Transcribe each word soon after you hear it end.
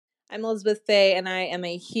I'm Elizabeth Fay, and I am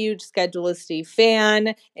a huge Schedulisty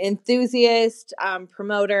fan, enthusiast,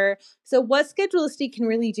 promoter. So, what Schedulisty can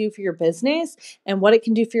really do for your business and what it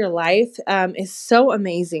can do for your life is so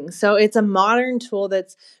amazing. So, it's a modern tool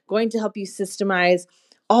that's going to help you systemize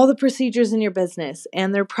all the procedures in your business.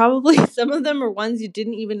 And they're probably some of them are ones you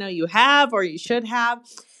didn't even know you have or you should have.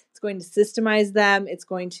 It's going to systemize them. It's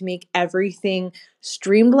going to make everything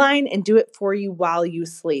streamline and do it for you while you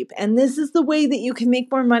sleep. And this is the way that you can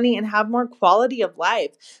make more money and have more quality of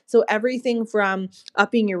life. So everything from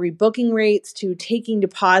upping your rebooking rates to taking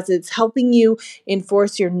deposits, helping you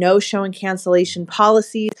enforce your no-show and cancellation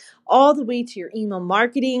policies, all the way to your email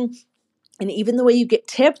marketing, and even the way you get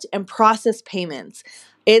tipped and process payments.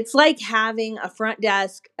 It's like having a front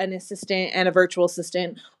desk, an assistant, and a virtual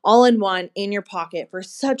assistant all in one in your pocket for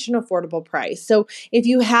such an affordable price. So if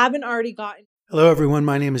you haven't already gotten... Hello, everyone.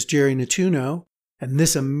 My name is Jerry Natuno, and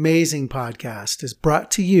this amazing podcast is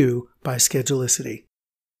brought to you by Schedulicity.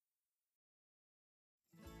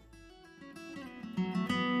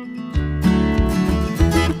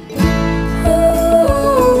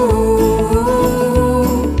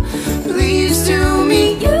 Please do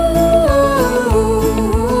me you.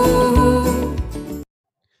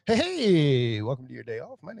 Hey, welcome to your day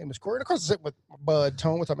off. My name is Corey. Of course, I sit with my bud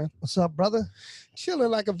Tone. What's up, man? What's up, brother? Chilling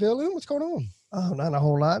like a villain. What's going on? Oh, not a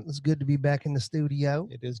whole lot. It's good to be back in the studio.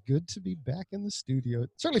 It is good to be back in the studio. It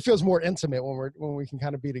certainly feels more intimate when we can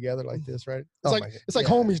kind of be together like this, right? It's like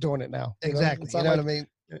homies doing it now. Exactly. You know what I mean?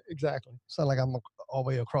 Exactly. It's not like I'm all the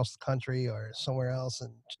way across the country or somewhere else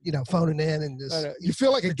and, phoning in and just... You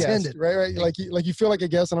feel like a guest, pretended. right? Like you feel like a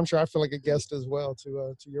guest, and I'm sure I feel like a guest as well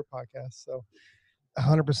to your podcast. So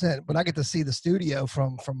 100%. But I get to see the studio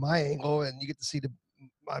from my angle, and you get to see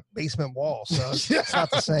my basement wall. So it's not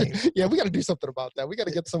the same. Yeah, we got to do something about that. We got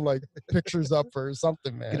to get some like pictures up or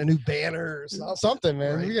something, man. Get a new banner or something. Something,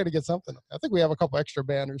 man. Right. We got to get something. I think we have a couple extra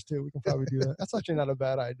banners too. We can probably do that. That's actually not a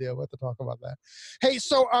bad idea. We'll have to talk about that. Hey,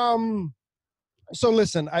 so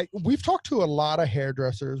listen, we've talked to a lot of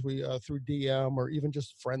hairdressers through DM or even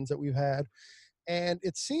just friends that we've had, and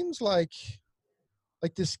it seems like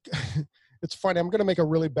this. It's funny. I'm going to make a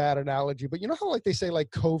really bad analogy, but you know how like they say like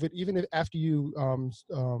COVID, even if after you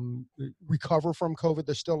recover from COVID,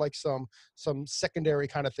 there's still like some secondary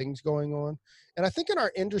kind of things going on. And I think in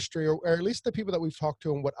our industry, or at least the people that we've talked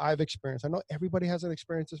to and what I've experienced, I know everybody hasn't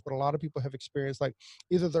experienced this, but a lot of people have experienced like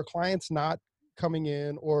either their clients not coming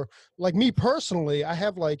in, or like me personally, I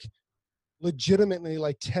have like legitimately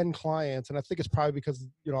like 10 clients, and I think it's probably because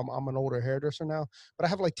I'm an older hairdresser now, but I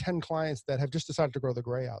have like 10 clients that have just decided to grow the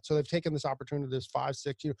gray out. So they've taken this opportunity, this 5,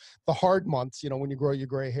 6, the hard months, when you grow your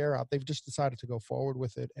gray hair out, they've just decided to go forward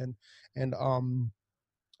with it and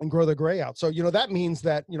grow the gray out. So that means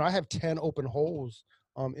that I have 10 open holes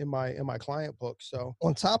in my client book. So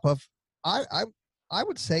On top of, I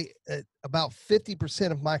would say about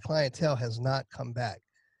 50% of my clientele has not come back.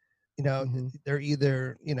 They're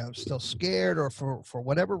either, still scared or for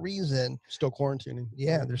whatever reason. Still quarantining.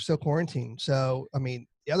 Yeah, they're still quarantined. So, I mean,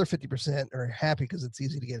 the other 50% are happy because it's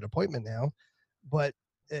easy to get an appointment now. But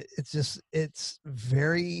it's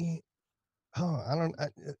very, I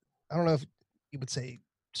don't know if you would say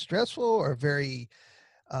stressful or very,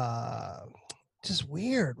 just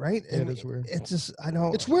weird, right? It is weird. It's just,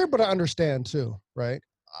 It's weird, but I understand too, right?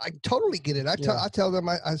 I totally get it. I tell them,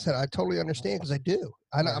 I said, I totally understand because I do.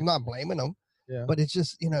 I'm not blaming them. Yeah. But it's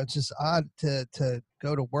just, it's just odd to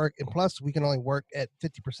go to work. And plus we can only work at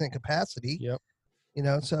 50% capacity. Yep.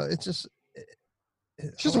 So it's just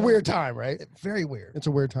a weird time, right? Very weird. It's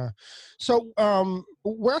a weird time. So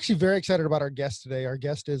we're actually very excited about our guest today. Our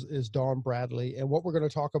guest is Dawn Bradley. And what we're going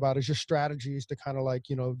to talk about is just strategies to kind of like,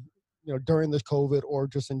 during this COVID or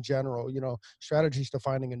just in general, strategies to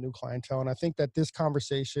finding a new clientele. And I think that this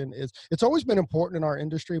conversation it's always been important in our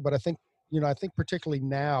industry, but I think particularly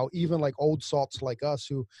now, even like old salts like us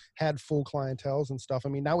who had full clienteles and stuff. I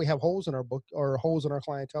mean, now we have holes in our book or holes in our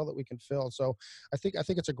clientele that we can fill. So I think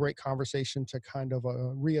it's a great conversation to kind of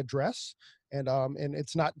readdress. And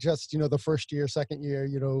it's not just, the first year, second year,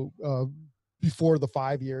 before the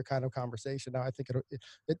 5-year kind of conversation. Now I think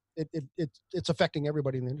it's affecting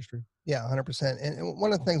everybody in the industry. Yeah, 100%. And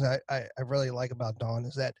one of the things I really like about Dawn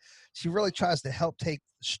is that she really tries to help take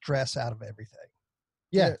stress out of everything.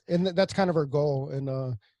 Yeah, and that's kind of her goal.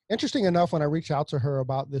 And interesting enough, when I reached out to her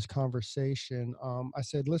about this conversation, I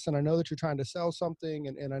said, listen, I know that you're trying to sell something,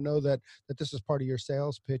 and I know that this is part of your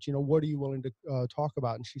sales pitch. What are you willing to talk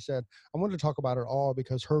about? And she said, I wanted to talk about it all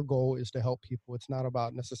because her goal is to help people. It's not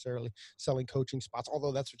about necessarily selling coaching spots,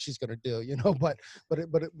 although that's what she's going to do, but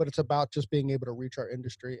it's about just being able to reach our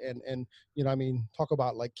industry and talk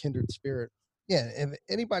about like kindred spirit. Yeah, if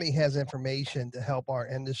anybody has information to help our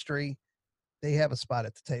industry, they have a spot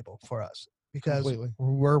at the table for us because Completely.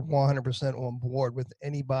 we're 100% on board with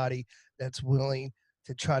anybody that's willing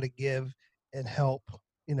to try to give and help,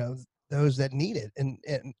 those that need it. And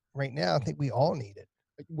right now, I think we all need it.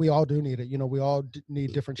 We all do need it. We all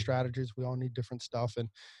need different strategies. We all need different stuff. And,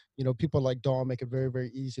 people like Dawn make it very,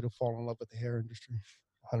 very easy to fall in love with the hair industry.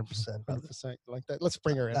 100%. 100% like that. Let's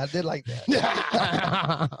bring her in. I did like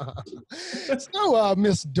that. So,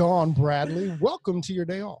 Miss Dawn Bradley, welcome to your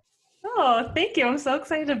day off. Oh, thank you. I'm so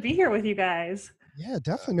excited to be here with you guys. Yeah,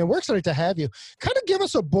 definitely, man. We're excited to have you. Kind of give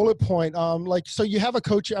us a bullet point. So you have a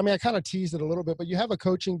coach. I mean, I kind of teased it a little bit, but you have a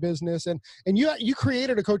coaching business, and you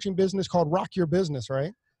created a coaching business called Rock Your Business,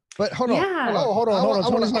 right? But hold on. Yeah. Hold on.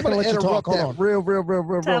 Tony's not going to let you talk. Hold on. Real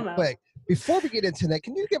quick. Before we get into that,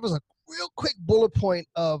 can you give us a real quick bullet point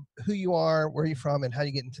of who you are, where you're from, and how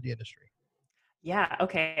you get into the industry? Yeah,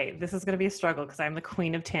 okay. This is going to be a struggle because I'm the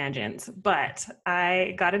queen of tangents, but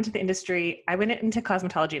I got into the industry. I went into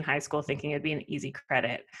cosmetology in high school thinking it'd be an easy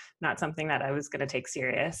credit, not something that I was going to take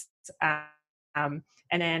serious. And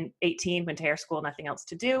then 18, went to hair school, nothing else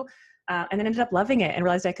to do. And then ended up loving it and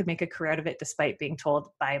realized I could make a career out of it despite being told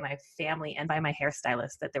by my family and by my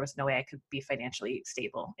hairstylist that there was no way I could be financially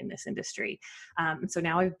stable in this industry. And so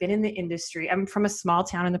now I've been in the industry. I'm from a small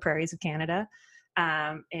town in the prairies of Canada.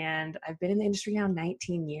 And I've been in the industry now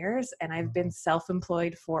 19 years, and I've been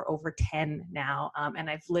self-employed for over 10 now. And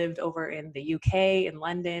I've lived over in the UK, in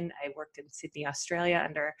London. I worked in Sydney, Australia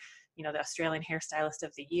under, the Australian Hairstylist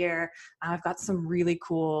of the Year. I've got some really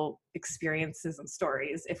cool experiences and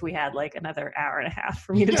stories if we had like another hour and a half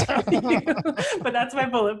for me to tell you. But that's my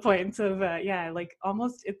bullet points of,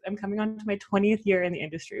 I'm coming on to my 20th year in the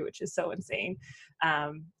industry, which is so insane.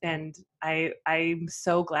 And I'm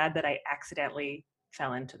so glad that I accidentally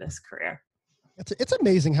fell into this career. It's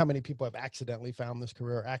amazing how many people have accidentally found this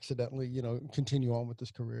career, accidentally, continue on with this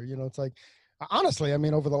career. It's like, honestly, I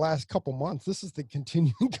mean, over the last couple months, this is the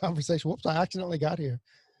continuing conversation. Whoops, I accidentally got here.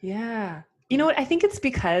 Yeah. You know what? I think it's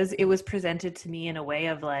because it was presented to me in a way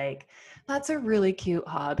of like, that's a really cute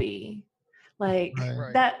hobby. Like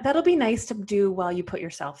Right. that'll be nice to do while you put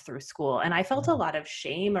yourself through school. And I felt a lot of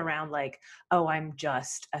shame around like, oh, I'm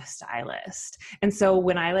just a stylist. And so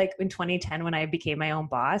when in 2010, when I became my own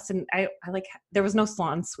boss, and I there was no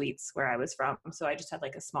salon suites where I was from. So I just had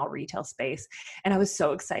like a small retail space. And I was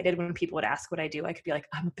so excited when people would ask what I do. I could be like,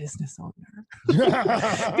 I'm a business owner.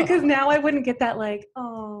 Because now I wouldn't get that like,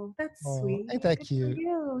 oh, that's sweet. Ain't that Good cute? for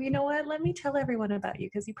you. You know what? Let me tell everyone about you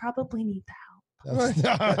because you probably need the help.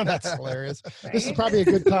 That's hilarious. Right? This is probably a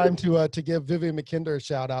good time to give Vivian McKinder a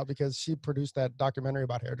shout out because she produced that documentary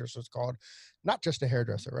about hairdressers called Not Just a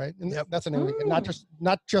Hairdresser, right? And that's a name.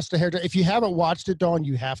 Not just a hairdresser. If you haven't watched it, Dawn,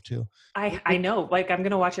 you have to. I know. Like, I'm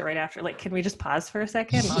gonna watch it right after. Like, can we just pause for a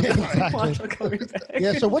second?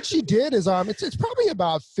 Yeah. So what she did is it's probably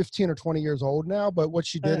about 15 or 20 years old now. But what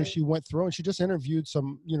she did is she went through and she just interviewed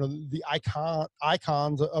some the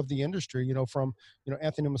icons of the industry. From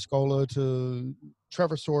Anthony Muscola to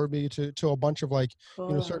Trevor Sorby to a bunch of like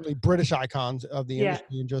certainly British icons of the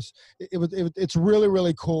industry, and just it's really,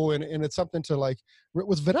 really cool, and it's something to like.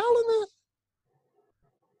 Was Vidal in that?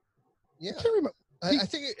 Yeah, I can't remember. I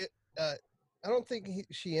think I don't think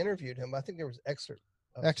she interviewed him. I think there was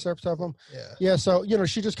excerpts of them. Yeah. So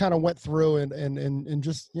she just kind of went through and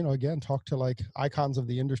just again talked to like icons of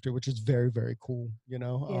the industry, which is very, very cool.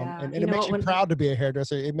 And it makes you proud to be a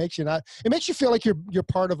hairdresser. It makes you feel like you're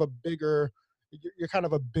part of a bigger. You're kind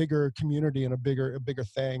of a bigger community and a bigger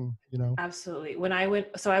thing, Absolutely. I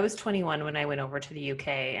was 21 when I went over to the UK,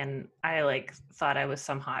 and I like thought I was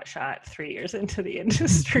some hot shot 3 years into the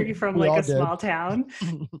industry from like a small town.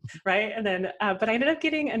 Right. And then, but I ended up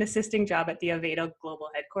getting an assisting job at the Avedo global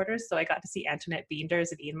headquarters. So I got to see Antoinette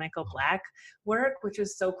Beenders and Ian Michael Black work, which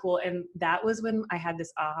was so cool. And that was when I had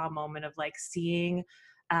this aha moment of like seeing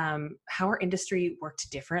how our industry worked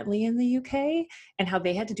differently in the UK and how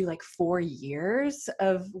they had to do like 4 years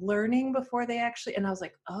of learning before they actually, and I was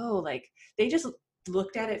like, oh, like they just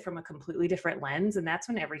looked at it from a completely different lens. And that's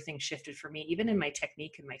when everything shifted for me, even in my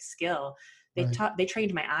technique and my skill. They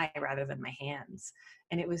trained my eye rather than my hands.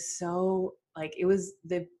 And it was so like, it was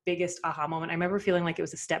the biggest aha moment. I remember feeling like it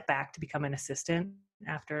was a step back to become an assistant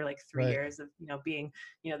after like 3 years of, being,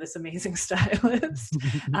 this amazing stylist.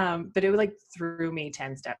 But it was like threw me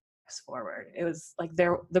 10 steps forward. It was like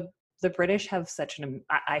the British have such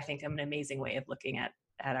I think an amazing way of looking at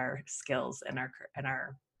our skills and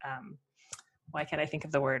our why can't I think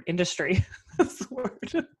of the word industry? That's the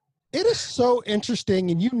word. It is so interesting,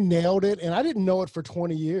 and you nailed it. And I didn't know it for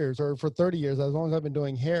 20 years or for 30 years, as long as I've been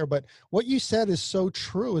doing hair. But what you said is so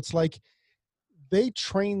true. It's like they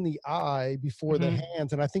train the eye before the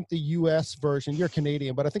hands. And I think the US version, you're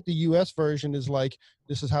Canadian, but I think the US version is like,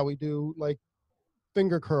 this is how we do like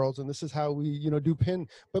finger curls, and this is how we, you know, do pin.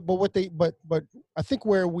 But I think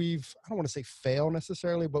where we've, I don't want to say fail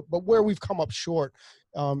necessarily, but where we've come up short,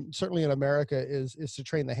 certainly in America, is to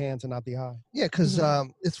train the hands and not the eye. Yeah, because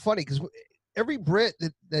it's funny because every Brit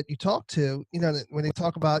that you talk to, you know, when they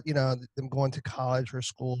talk about, you know, them going to college or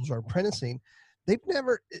schools or apprenticing, you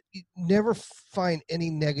never find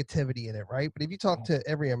any negativity in it, right? But if you talk to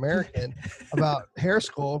every American about hair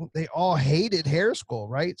school, they all hated hair school,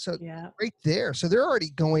 right? So right there. So they're already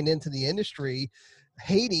going into the industry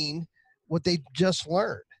hating what they just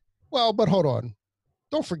learned. Well, but hold on.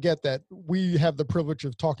 Don't forget that we have the privilege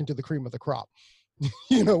of talking to the cream of the crop.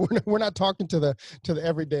 You know, we're not talking to the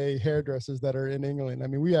everyday hairdressers that are in England. I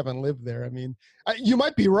mean, we haven't lived there. I mean, you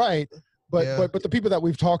might be right. But the people that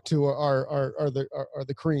we've talked to are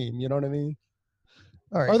the cream. You know what I mean?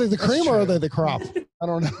 All right. Are they the cream or are they the crop? I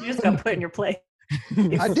don't know. You just got put in your place.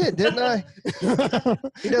 I did, didn't I?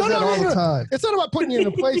 He does that all the time. It's not about putting you in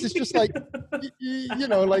a place. It's just like, you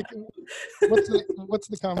know, like what's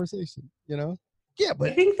the conversation? You know? Yeah,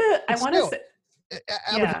 but I think that I want to say.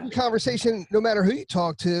 Out of the conversation, no matter who you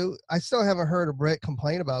talk to, I still haven't heard a Brit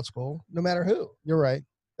complain about school, no matter who. You're right.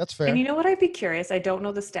 That's fair. And you know what? I'd be curious. I don't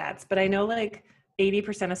know the stats, but I know like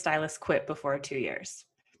 80% of stylists quit before 2 years.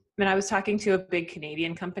 I mean, I was talking to a big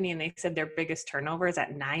Canadian company and they said their biggest turnover is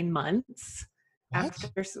at 9 months. What?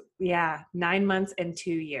 After 9 months and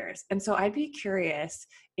 2 years. And so I'd be curious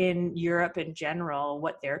in Europe in general,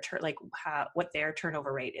 what their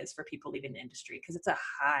turnover rate is for people leaving the industry. Because it's a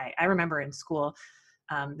high. I remember in school,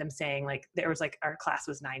 them saying like, there was like, our class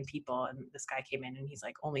was 9 people and this guy came in and he's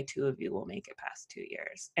like, only 2 of you will make it past 2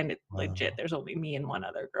 years. And it's legit, there's only me and one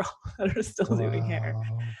other girl that are still doing hair.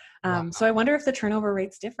 So I wonder if the turnover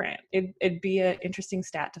rate's different. It'd be an interesting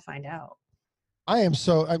stat to find out. I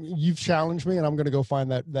mean, you've challenged me and I'm going to go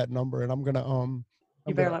find that number and I'm going to,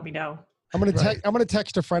 you better let me know. I'm gonna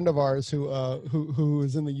text a friend of ours who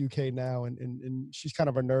is in the UK now, and she's kind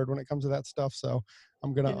of a nerd when it comes to that stuff. So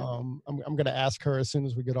I'm gonna I'm gonna ask her as soon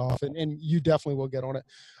as we get off, and you definitely will get on it.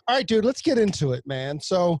 All right, dude, let's get into it, man.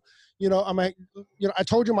 So I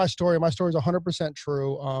told you my story. My story is 100%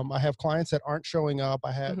 true. I have clients that aren't showing up.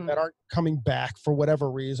 I have that aren't coming back for whatever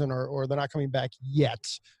reason, or they're not coming back yet,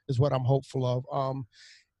 is what I'm hopeful of.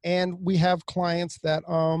 And we have clients that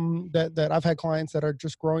that I've had clients that are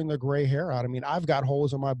just growing their gray hair out. I mean, I've got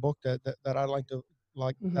holes in my book that I'd like to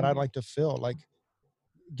that I'd like to fill. Like,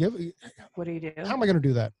 what do you do? How am I going to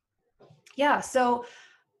do that? Yeah. So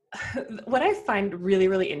what I find really,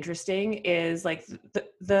 really interesting is like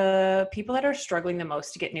the people that are struggling the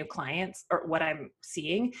most to get new clients, or what I'm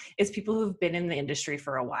seeing is people who've been in the industry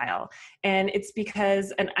for a while. And it's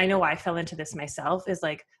because, and I know I fell into this myself, is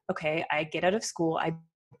like, okay, I get out of school, I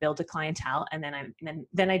build a clientele, and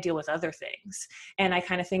then I deal with other things. And I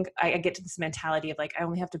kind of think I get to this mentality of like, I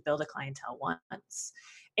only have to build a clientele once.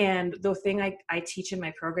 And the thing I teach in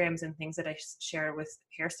my programs and things that I share with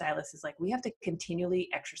hairstylists is like, we have to continually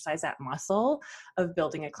exercise that muscle of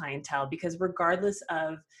building a clientele, because regardless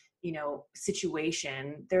of,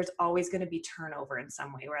 situation, there's always going to be turnover in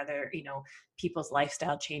some way, whether, people's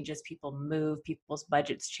lifestyle changes, people move, people's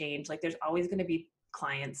budgets change. Like there's always going to be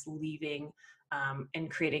clients leaving and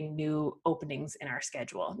creating new openings in our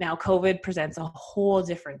schedule. Now, COVID presents a whole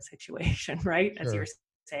different situation, right? As you were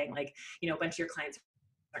saying, like, a bunch of your clients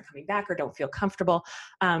aren't coming back or don't feel comfortable.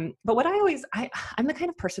 But what I'm the kind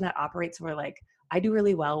of person that operates where like, I do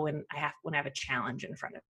really well when I have a challenge in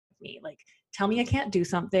front of me. Like, tell me I can't do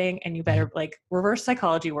something and you better, like, reverse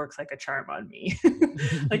psychology works like a charm on me.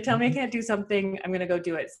 Like, tell me I can't do something, I'm going to go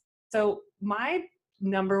do it. So my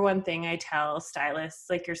number one thing I tell stylists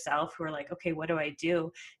like yourself who are like, okay, what do I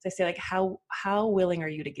do? Is I say like, how willing are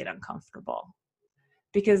you to get uncomfortable?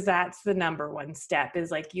 Because that's the number one step, is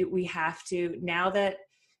like we have to, now that,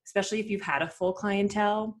 especially if you've had a full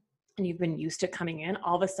clientele and you've been used to coming in,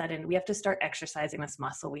 all of a sudden we have to start exercising this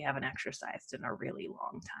muscle we haven't exercised in a really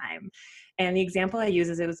long time. And the example I use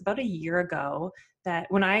is, it was about a year ago that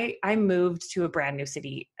when I moved to a brand new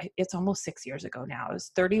city, it's almost 6 years ago now. I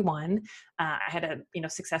was 31. I had a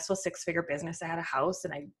successful 6-figure business. I had a house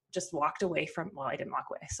and I just walked away from, well, I didn't walk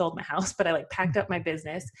away. I sold my house, but I like packed up my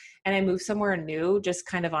business and I moved somewhere new, just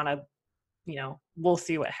kind of on a, we'll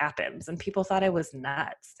see what happens. And people thought I was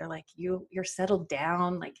nuts. They're like, you're settled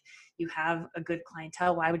down. Like, you have a good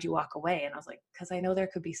clientele. Why would you walk away? And I was like, because I know there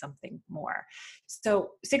could be something more. So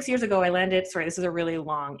 6 years ago, I landed, sorry, this is a really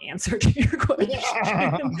long answer to your question.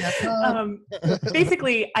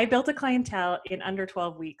 Basically, I built a clientele in under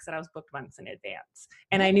 12 weeks and I was booked months in advance.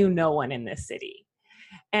 And I knew no one in this city.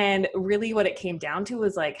 And really what it came down to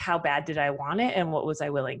was like, how bad did I want it? And what was I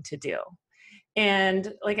willing to do?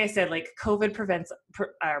 And like I said, like COVID presents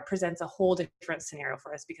a whole different scenario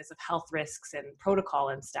for us because of health risks and protocol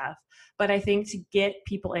and stuff. But I think to get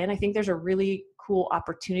people in, I think there's a really cool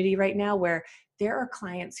opportunity right now where there are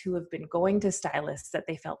clients who have been going to stylists that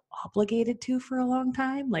they felt obligated to for a long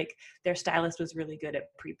time. Like their stylist was really good at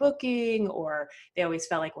pre-booking, or they always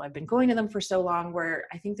felt like, well, I've been going to them for so long, where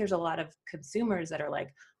I think there's a lot of consumers that are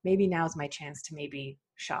like, maybe now's my chance to maybe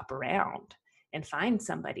shop around and find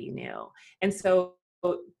somebody new. And so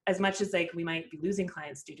as much as like we might be losing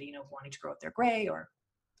clients due to, you know, wanting to grow out their gray or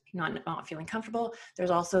not feeling comfortable,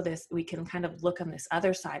 there's also this, we can kind of look on this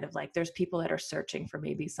other side of like, there's people that are searching for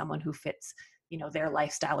maybe someone who fits, you know, their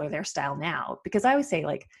lifestyle or their style now. Because I always say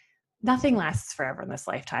like, nothing lasts forever in this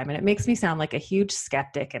lifetime. And it makes me sound like a huge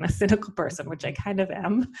skeptic and a cynical person, which I kind of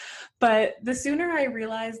am. But the sooner I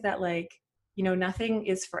realize that like, you know, nothing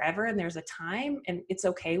is forever and there's a time, and it's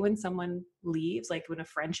okay when someone leaves, like when a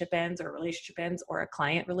friendship ends or a relationship ends or a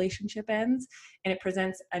client relationship ends, and it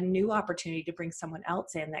presents a new opportunity to bring someone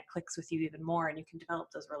else in that clicks with you even more, and you can develop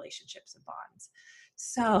those relationships and bonds.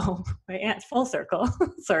 So my aunt, full circle,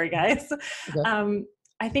 sorry guys. Okay.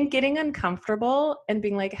 I think getting uncomfortable and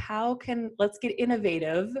being like, let's get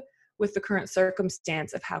innovative with the current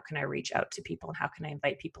circumstance of how can I reach out to people and how can I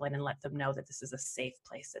invite people in and let them know that this is a safe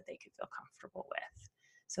place that they could feel comfortable with.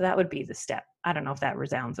 So that would be the step. I don't know if that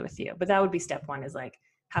resounds with you, but that would be step one, is like,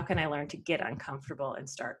 how can I learn to get uncomfortable and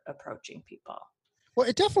start approaching people? Well,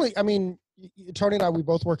 it definitely, I mean, Tony and I, we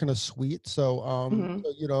both work in a suite. So,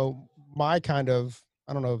 so, you know, my kind of,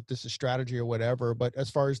 I don't know if this is strategy or whatever, but as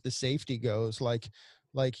far as the safety goes, like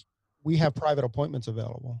we have private appointments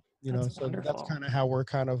available. You know, so that's kind of how we're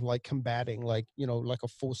kind of like combating, like, you know, like a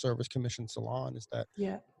full service commission salon, is that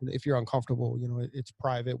if you're uncomfortable, you know, it's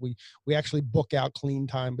private. We actually book out clean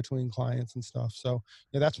time between clients and stuff. So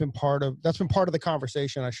yeah, that's been part of the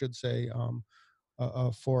conversation, I should say,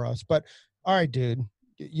 for us. But all right, dude,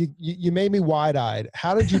 you made me wide eyed.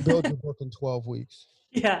 How did you build your book in 12 weeks?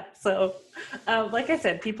 Yeah. So, like I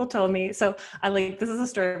said, people told me, so this is a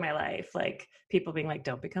story of my life. Like people being like,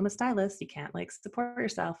 don't become a stylist. You can't like support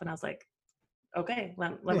yourself. And I was like, okay,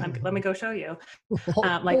 let me go show you.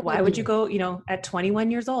 Like, why would you go, you know, at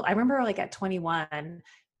 21 years old? I remember like at 21,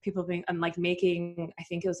 people being, I'm like making, I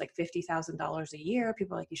think it was like $50,000 a year.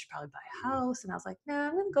 People were like, you should probably buy a house. And I was like, nah,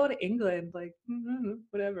 I'm going to go to England. Like,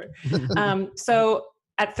 whatever. So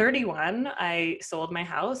at 31, I sold my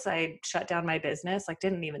house. I shut down my business, like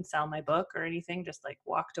didn't even sell my book or anything, just like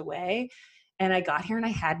walked away. And I got here and I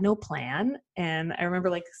had no plan. And I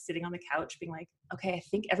remember like sitting on the couch being like, okay, I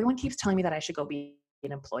think everyone keeps telling me that I should go be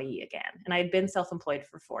an employee again. And I had been self-employed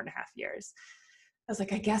for 4.5 years. I was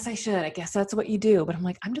like, I guess I should. I guess that's what you do. But I'm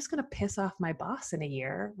like, I'm just going to piss off my boss in a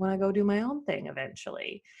year when I go do my own thing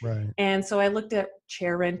eventually. Right. And so I looked at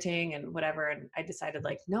chair renting and whatever, and I decided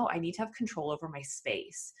like, no, I need to have control over my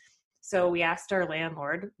space. So we asked our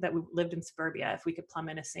landlord that we lived in suburbia if we could plumb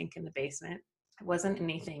in a sink in the basement. It wasn't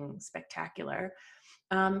anything spectacular.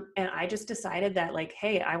 And I just decided that like,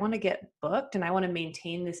 hey, I want to get booked and I want to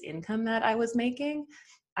maintain this income that I was making.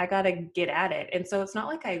 I got to get at it. And so it's not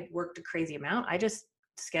like I worked a crazy amount. I just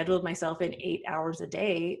scheduled myself in 8 hours a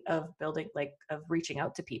day of reaching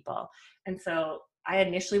out to people. And so I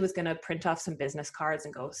initially was going to print off some business cards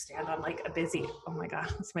and go stand on like a busy, oh my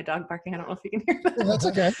God, it's my dog barking. I don't know if you can hear that. That's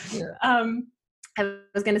okay. Yeah. I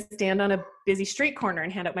was going to stand on a busy street corner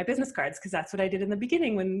and hand out my business cards, because that's what I did in the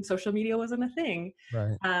beginning when social media wasn't a thing.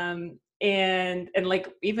 Right. And like,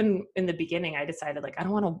 even in the beginning, I decided like, I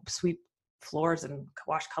don't want to sweep floors and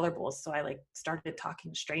wash color bowls. So I like started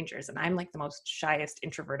talking to strangers, and I'm like the most shyest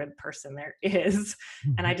introverted person there is.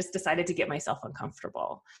 And I just decided to get myself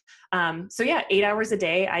uncomfortable. So yeah, 8 hours a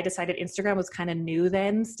day. I decided Instagram was kind of new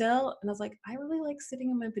then still. And I was like, I really like sitting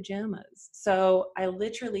in my pajamas. So I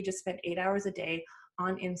literally just spent 8 hours a day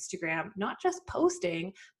on Instagram, not just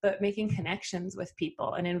posting, but making connections with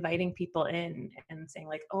people and inviting people in and saying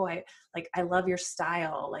like, oh, I love your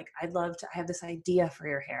style. Like, I have this idea for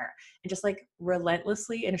your hair, and just like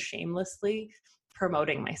relentlessly and shamelessly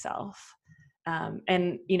promoting myself.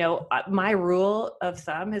 And you know, my rule of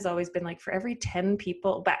thumb has always been like, for every 10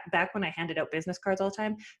 people, back when I handed out business cards all the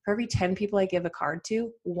time, for every 10 people I give a card to,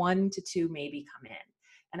 1 to 2 maybe come in.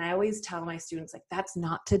 And I always tell my students, like, that's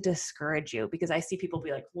not to discourage you, because I see people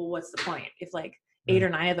be like, well, what's the point? 8 or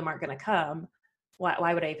 9 of them aren't going to come.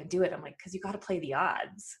 Why would I even do it? I'm like, because you got to play the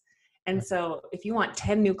odds. And so if you want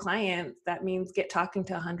 10 new clients, that means get talking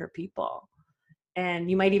to 100 people, and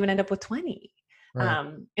you might even end up with 20.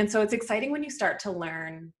 Right. And so it's exciting when you start to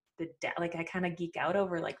learn like I kind of geek out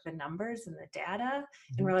over like the numbers and the data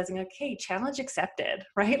and realizing, okay, challenge accepted,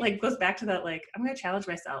 right? Like goes back to that, like, I'm going to challenge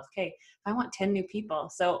myself. Okay, if I want 10 new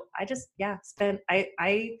people. So I just,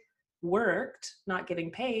 I worked not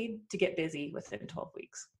getting paid to get busy within 12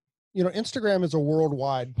 weeks. You know, Instagram is a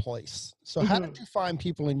worldwide place. So how did you find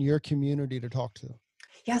people in your community to talk to?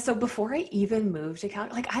 Yeah. So before I even moved to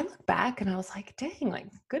California, like I look back and I was like, dang, like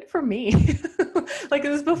good for me. Like it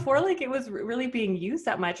was before, like it was really being used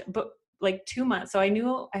that much, but like 2 months. So I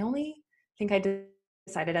only think I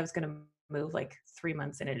decided I was going to move like 3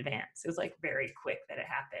 months in advance. It was like very quick that it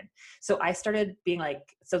happened. So I started being like,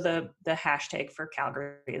 so the hashtag for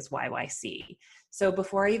Calgary is YYC. So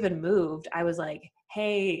before I even moved, I was like,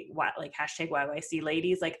 hey, like hashtag YYC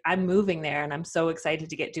ladies, like I'm moving there and I'm so excited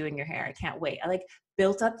to get doing your hair. I can't wait. I like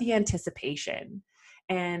built up the anticipation.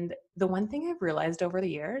 And the one thing I've realized over the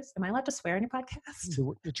years, am I allowed to swear on your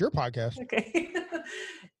podcast? It's your podcast. Okay.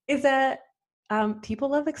 Is that people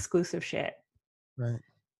love exclusive shit. Right.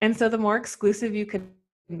 And so the more exclusive you can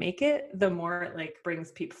make it, the more it like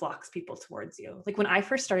flocks people towards you. Like when I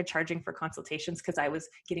first started charging for consultations, because I was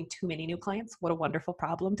getting too many new clients, what a wonderful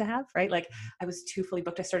problem to have, right? Like I was too fully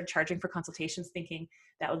booked. I started charging for consultations thinking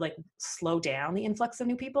that would like slow down the influx of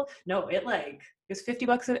new people. No, it was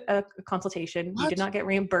 $50 a consultation. What? You did not get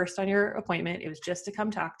reimbursed on your appointment. It was just to come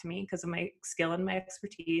talk to me because of my skill and my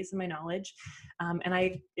expertise and my knowledge. And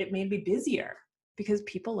it made me busier because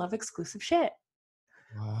people love exclusive shit.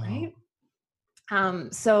 Wow. Right.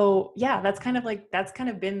 So yeah, that's kind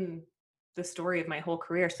of been the story of my whole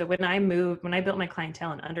career. So when I built my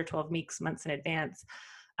clientele in under 12 months in advance,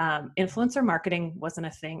 influencer marketing wasn't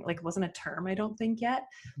a thing, like wasn't a term, I don't think yet,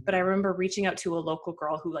 but I remember reaching out to a local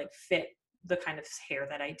girl who like fit the kind of hair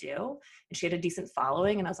that I do. And she had a decent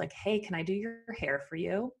following. And I was like, hey, can I do your hair for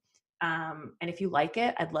you? And if you like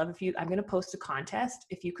it, I'm going to post a contest.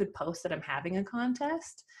 If you could post that I'm having a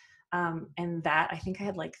contest. And that, I think I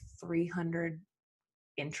had like 300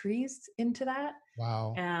 entries into that.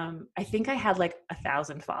 Wow. I think I had like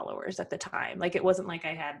 1,000 followers at the time. Like it wasn't like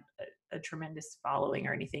I had a tremendous following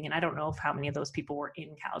or anything. And I don't know how many of those people were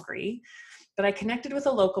in Calgary, but I connected with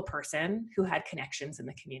a local person who had connections in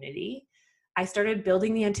the community. I started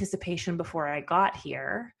building the anticipation before I got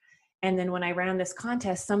here. And then when I ran this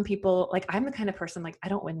contest, some people, like I'm the kind of person, like I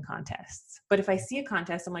don't win contests, but if I see a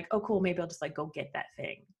contest, I'm like, oh, cool. Maybe I'll just like go get that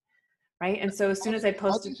thing. Right. And so as soon as I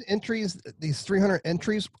posted these 300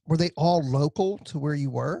 entries, were they all local to where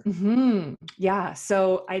you were? Mm-hmm. Yeah.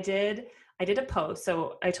 So I did a post.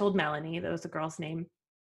 So I told Melanie, that was the girl's name.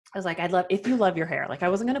 I was like, if you love your hair, like I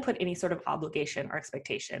wasn't going to put any sort of obligation or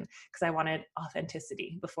expectation because I wanted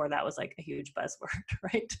authenticity before that was like a huge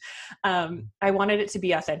buzzword, right? I wanted it to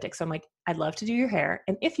be authentic. So I'm like, I'd love to do your hair.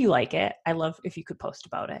 And if you like it, I love if you could post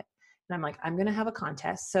about it. And I'm like, I'm going to have a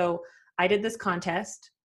contest. So I did this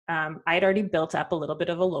contest. I had already built up a little bit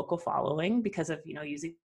of a local following because of,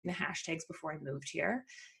 using the hashtags before I moved here.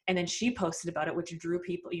 And then she posted about it, which drew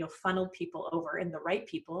people, funneled people over, and the right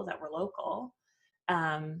people that were local.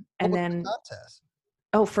 And then the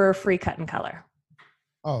contest? For a free cut and color.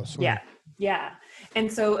 Oh, sweet. Yeah.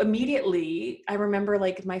 And so immediately I remember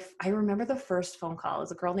the first phone call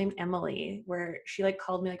was a girl named Emily, where she like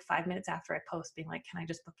called me like 5 minutes after I post being like, can I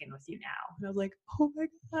just book in with you now? And I was like, oh my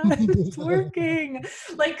God, it's working.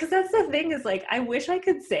 Like, cause that's the thing is like, I wish I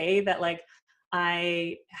could say that like,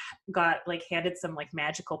 I got like handed some like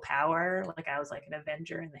magical power. Like I was like an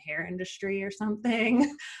Avenger in the hair industry or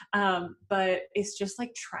something. But it's just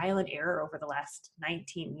like trial and error over the last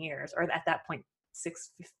 19 years, or at that point,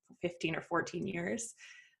 15 or 14 years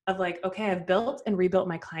of like, okay, I've built and rebuilt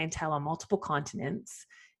my clientele on multiple continents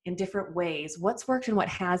in different ways. What's worked and what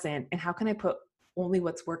hasn't, and how can I put only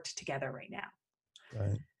what's worked together right now?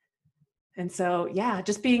 Right. And so, yeah,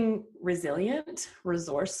 just being resilient,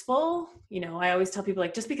 resourceful. I always tell people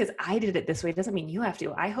like, just because I did it this way doesn't mean you have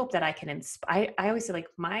to. I hope that I can inspire. I always say like,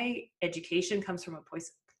 my education comes from a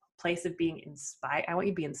place of being inspired. I want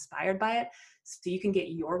you to be inspired by it so you can get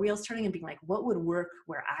your wheels turning and being like, what would work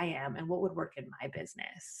where I am and what would work in my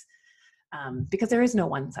business? Because there is no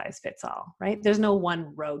one size fits all, right? There's no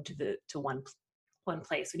one road to one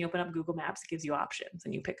place. When you open up Google Maps, it gives you options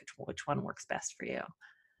and you pick which one works best for you.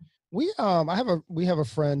 We we have a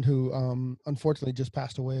friend who unfortunately just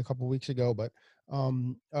passed away a couple weeks ago, but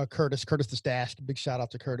Curtis the Stash, big shout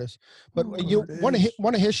out to Curtis. But one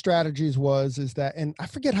of his strategies is that, and I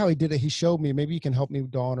forget how he did it. He showed me. Maybe you can help me,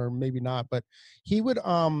 Dawn, or maybe not. But he would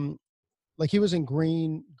like he was in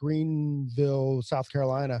Greenville, South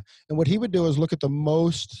Carolina, and what he would do is look at the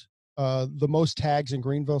most tags in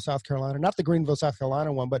Greenville, South Carolina, not the Greenville, South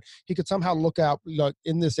Carolina one, but he could somehow look out like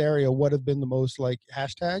in this area what have been the most like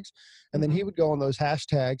hashtags, and then he would go on those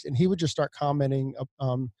hashtags and he would just start commenting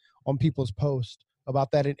on people's posts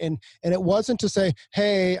about that, and it wasn't to say,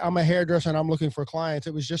 hey, I'm a hairdresser and I'm looking for clients.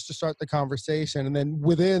 It was just to start the conversation, and then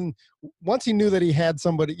once he knew that he had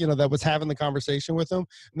somebody that was having the conversation with him,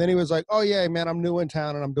 and then he was like, oh yeah, man, I'm new in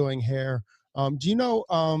town and I'm doing hair. Do you know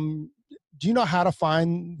how to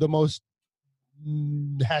find the most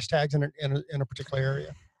hashtags in a particular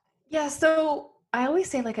area? Yeah, so I always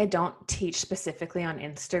say like I don't teach specifically on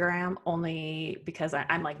Instagram only because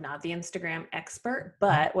I'm like not the Instagram expert.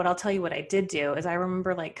 But what I'll tell you what I did do is I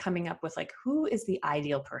remember like coming up with like, who is the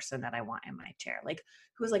ideal person that I want in my chair? Like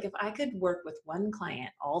who's like, if I could work with one client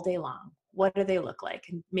all day long, what do they look like?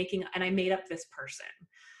 And I made up this person,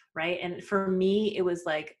 right? And for me, it was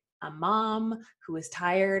like a mom who was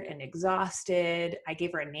tired and exhausted. I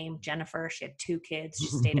gave her a name, Jennifer. She had 2 kids. She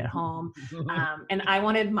stayed at home. And I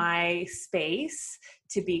wanted my space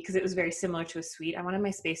to be, because it was very similar to a suite, I wanted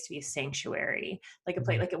my space to be a sanctuary, like a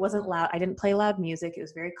place, like it wasn't loud. I didn't play loud music. It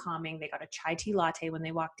was very calming. They got a chai tea latte when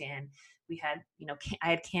they walked in. We had, I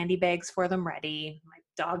had candy bags for them ready. My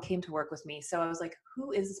dog came to work with me. So I was like,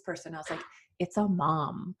 who is this person? I was like, it's a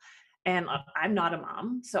mom. And I'm not a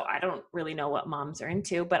mom, so I don't really know what moms are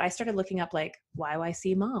into, but I started looking up like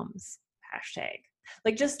YYC moms hashtag,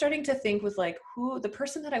 like just starting to think with like who the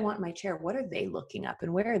person that I want in my chair, what are they looking up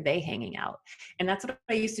and where are they hanging out? And that's what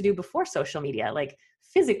I used to do before social media, like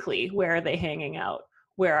physically, where are they hanging out?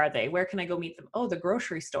 Where are they? Where can I go meet them? Oh, the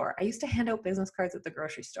grocery store. I used to hand out business cards at the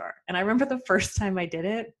grocery store. And I remember the first time I did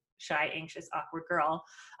it, shy, anxious, awkward girl,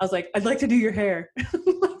 I was like, I'd like to do your hair.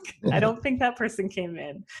 Like, I don't think that person came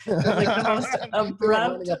in. It was like the most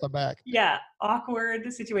abrupt,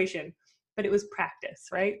 awkward situation. But it was practice,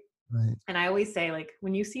 right? Right. And I always say, like,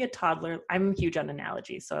 when you see a toddler, I'm huge on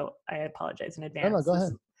analogies, so I apologize in advance. No, go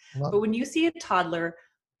ahead. But when you see a toddler,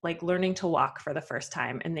 like, learning to walk for the first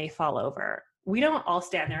time and they fall over, we don't all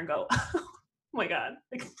stand there and go, oh my God,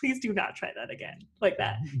 like, please do not try that again. Like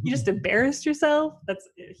that. You just embarrassed yourself. That's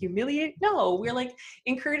humiliating. No, we're like,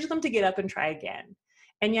 encourage them to get up and try again.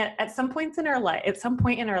 And yet at some point in our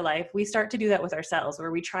life, we start to do that with ourselves,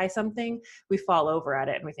 where we try something, we fall over at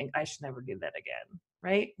it and we think, I should never do that again.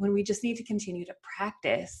 Right? When we just need to continue to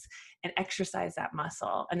practice and exercise that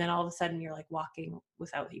muscle. And then all of a sudden you're like walking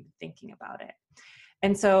without even thinking about it.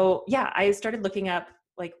 And so, yeah, I started looking up,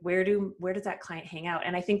 like, where does that client hang out?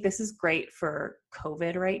 And I think this is great for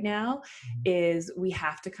COVID right now, is we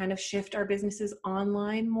have to kind of shift our businesses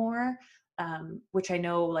online more, which I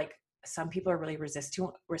know like some people are really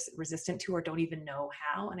resistant to or don't even know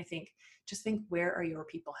how. And I think, just think, where are your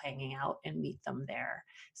people hanging out and meet them there.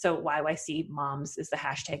 So YYC moms is the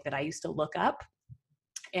hashtag that I used to look up.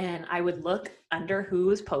 And I would look under who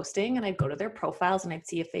was posting and I'd go to their profiles and I'd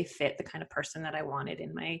see if they fit the kind of person that I wanted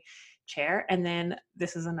in my chair. And then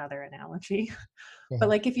this is another analogy, but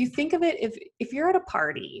like, if you think of it, if you're at a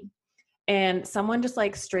party and someone just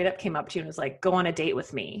like straight up came up to you and was like, go on a date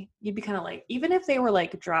with me, you'd be kind of like, even if they were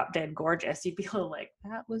like drop dead gorgeous, you'd be a little like,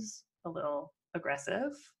 that was a little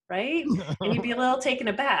aggressive, right? And you'd be a little taken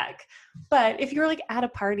aback. But if you're like at a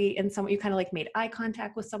party and you kind of like made eye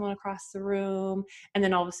contact with someone across the room, and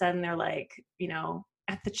then all of a sudden they're like,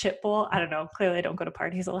 at the chip bowl, I don't know, clearly I don't go to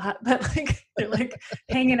parties a lot, but like they're like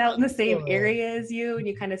hanging out in the same area as you, and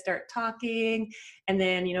you kind of start talking, and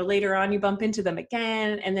then later on you bump into them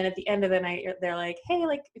again, and then at the end of the night they're like, hey,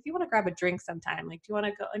 like, if you want to grab a drink sometime, like, do you want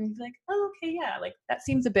to go? And you're like, oh, okay, yeah, like that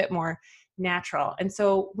seems a bit more natural. And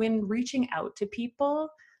so when reaching out to people,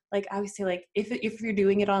 like I always say, like, if you're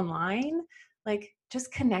doing it online, like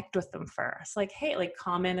just connect with them first, like, hey, like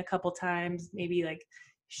comment a couple times, maybe like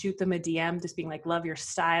shoot them a DM, just being like, love your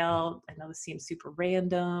style. I know this seems super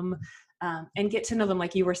random. And get to know them,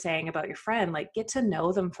 like you were saying about your friend, like get to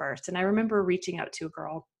know them first. And I remember reaching out to a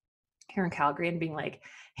girl here in Calgary and being like,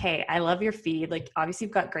 hey, I love your feed. Like, obviously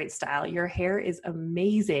you've got great style. Your hair is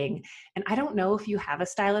amazing. And I don't know if you have a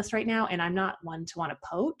stylist right now, and I'm not one to want to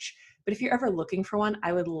poach, but if you're ever looking for one,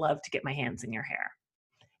 I would love to get my hands in your hair.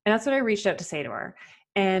 And that's what I reached out to say to her.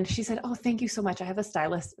 And she said, oh, thank you so much. I have a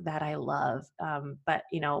stylist that I love. But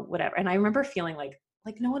whatever. And I remember feeling like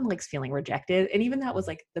no one likes feeling rejected. And even that was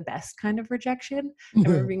like the best kind of rejection. I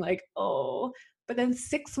remember being like, oh, But then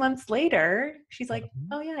 6 months later, she's like,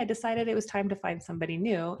 oh yeah, I decided it was time to find somebody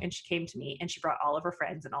new. And she came to me and she brought all of her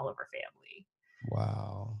friends and all of her family.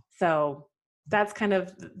 Wow. So that's kind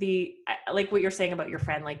of like what you're saying about your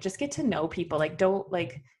friend, like just get to know people. Like don't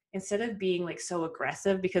like, instead of being like so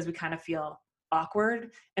aggressive because we kind of feel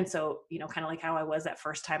awkward. And so, kind of like how I was that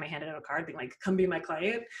first time I handed out a card being like, come be my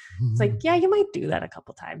client. It's like, yeah, you might do that a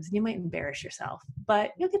couple times and you might embarrass yourself,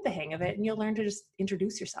 but you'll get the hang of it and you'll learn to just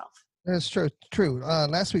introduce yourself. That's true.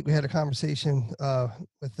 Last week we had a conversation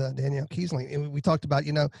with Danielle Kiesling, and we talked about,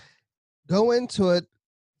 go into it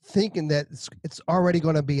thinking that it's already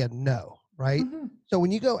going to be a no, right? Mm-hmm. So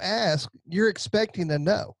when you go ask, you're expecting a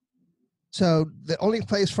no. So the only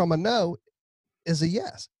place from a no is a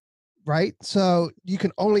yes, right? So you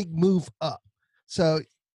can only move up. So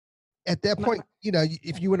at that point,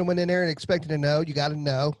 if you would have went in there and expected a no, you got a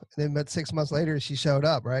no. And then about 6 months later, she showed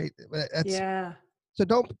up, right? Yeah. So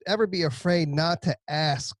don't ever be afraid not to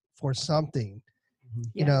ask for something,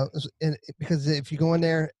 because if you go in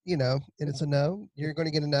there, and it's a no, you're going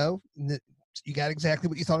to get a no. And you got exactly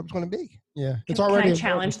what you thought it was going to be. Yeah. Can I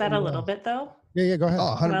challenge that a little bit though? Yeah, go ahead.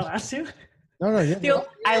 Oh, am I allowed to? No, yeah.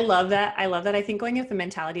 I love that. I think going with the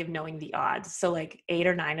mentality of knowing the odds. So like 8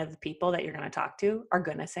 or 9 of the people that you're going to talk to are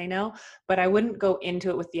going to say no, but I wouldn't go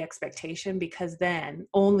into it with the expectation, because then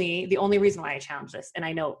the only reason why I challenge this, and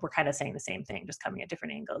I know we're kind of saying the same thing, just coming at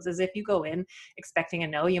different angles, is if you go in expecting a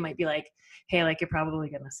no, you might be like, hey, like you're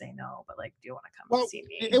probably going to say no, but like, do you want to come and see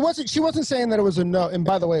me? She wasn't saying that it was a no. And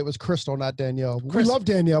by the way, it was Crystal, not Danielle. We love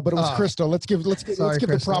Danielle, but it was Crystal. Let's give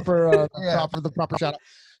the proper shout out.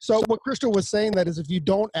 So what Crystal was saying that is if you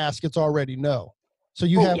don't ask, it's already no. So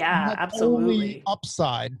you have absolutely only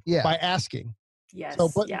upside by asking. Yes.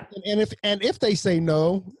 So, and if they say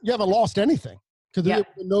no, you haven't lost anything, because you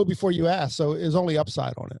know before you ask. So there's only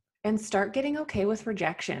upside on it. And start getting okay with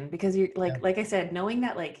rejection, because you're like I said, knowing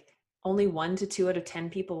that like only 1 to 2 out of 10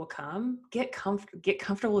 people will come, get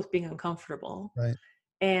comfortable with being uncomfortable. Right.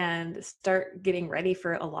 And start getting ready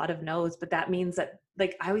for a lot of no's. But that means that,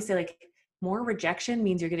 like I always say, like, more rejection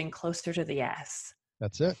means you're getting closer to the yes.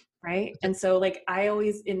 That's it. Right. And so like I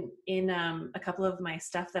always in a couple of my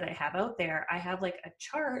stuff that I have out there, I have like a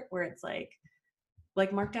chart where it's like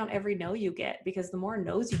mark down every no you get, because the more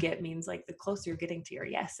no's you get means like the closer you're getting to your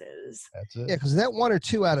yeses. That's it. Yeah, because that 1 or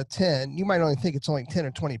 2 out of 10, you might only think it's only 10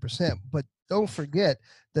 or 20%, but don't forget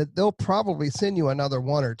that they'll probably send you another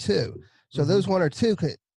 1 or 2. So those 1 or 2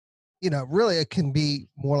 could, really it can be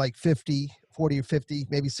more like 40 or 50,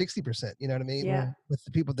 maybe 60%, you know what I mean? Yeah. With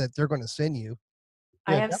the people that they're going to send you.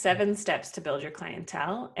 I have 7 steps to build your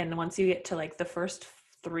clientele. And once you get to like the first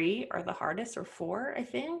 3 are the hardest, or 4, I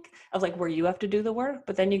think, of like where you have to do the work,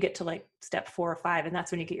 but then you get to like step 4 or 5, and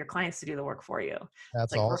that's when you get your clients to do the work for you.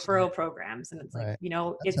 That's like awesome. Referral programs. And it's like,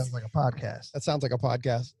 it sounds like a podcast. That sounds like a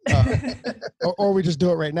podcast. Or we just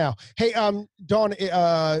do it right now. Hey, Dawn,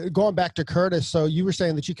 going back to Curtis. So you were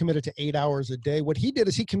saying that you committed to 8 hours a day. What he did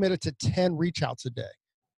is he committed to 10 reach outs a day.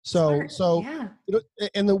 So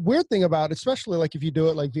and the weird thing about, especially like if you do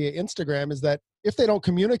it like via Instagram, is that if they don't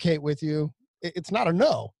communicate with you, it's not a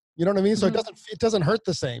no. You know what I mean? So it doesn't hurt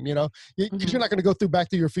the same, You're not going to go back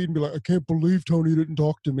through your feed and be like, I can't believe Tony didn't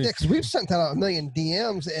talk to me. Yeah, because we've sent out 1 million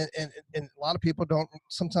DMs and a lot of people don't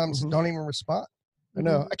even respond. I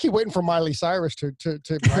know. I keep waiting for Miley Cyrus to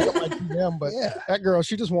pick up my DM, but that girl,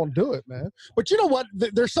 she just won't do it, man. But you know what?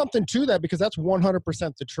 There's something to that, because that's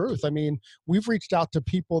 100% the truth. I mean, we've reached out to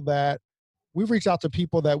people that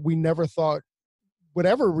we never thought would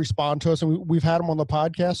ever respond to us, and we've had them on the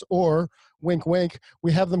podcast, or wink, wink,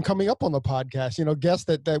 we have them coming up on the podcast. Guests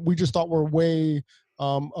that we just thought were way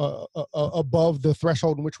above the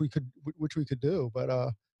threshold in which we could do,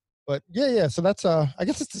 But yeah. So that's I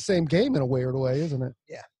guess it's the same game in a weird way, isn't it?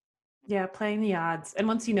 Yeah. Yeah, playing the odds. And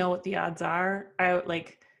once you know what the odds are,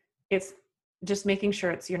 it's just making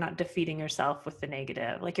sure you're not defeating yourself with the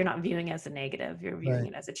negative. Like you're not viewing it as a negative, you're viewing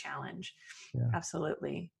it as a challenge. Yeah.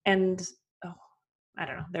 Absolutely. And I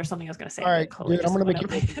don't know. There's something I was going to say. All right, dude, I'm going to make you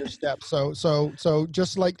go through your steps. So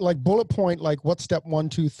just like bullet point, like what's step 1,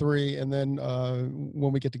 2, 3, and then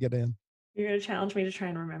when we get in. You're going to challenge me to try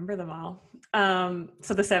and remember them all.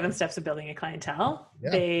 So the 7 steps of building a clientele,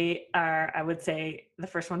 they are, I would say the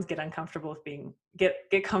first one's get comfortable with being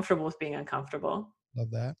uncomfortable.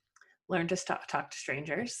 Love that. Learn to talk to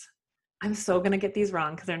strangers. I'm so going to get these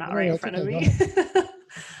wrong because they're not right in front of me.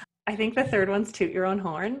 I think the third one's toot your own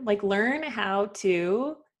horn. Like learn how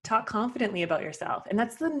to talk confidently about yourself. And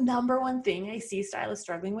that's the number one thing I see stylists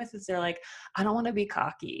struggling with is they're like, I don't want to be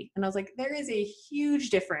cocky. And I was like, there is a huge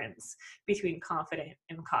difference between confident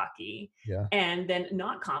and cocky, and then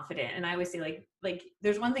not confident. And I always say like,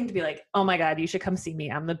 there's one thing to be like, oh my God, you should come see me.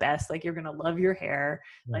 I'm the best. Like, you're going to love your hair.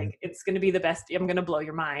 Like, it's going to be the best. I'm going to blow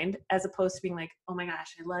your mind, as opposed to being like, oh my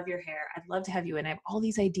gosh, I love your hair. I'd love to have you in. I have all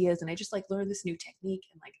these ideas and I just like learned this new technique,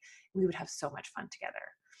 and like, we would have so much fun together.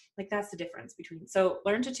 Like, that's the difference between, so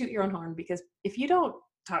learn to toot your own horn, because if you don't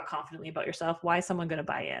talk confidently about yourself, why is someone going to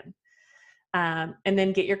buy in? And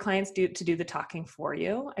then get your clients to do the talking for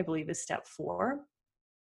you, I believe, is step 4.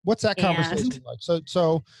 What's that conversation like?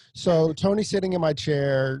 So Tony's sitting in my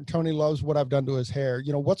chair. Tony loves what I've done to his hair.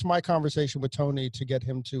 You know, what's my conversation with Tony to get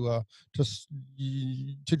him to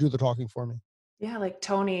do the talking for me? Yeah, like,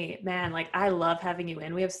 Tony, man, like, I love having you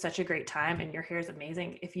in. We have such a great time and your hair is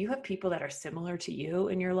amazing. If you have people that are similar to you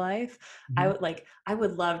in your life, I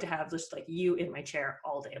would love to have just like you in my chair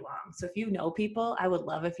all day long. So if you know people, I would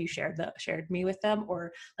love if you shared me with them,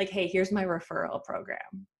 or like, hey, here's my referral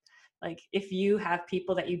program. Like, if you have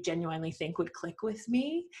people that you genuinely think would click with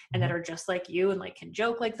me and that are just like you and like can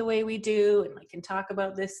joke like the way we do and like can talk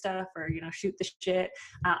about this stuff, or, you know, shoot the shit,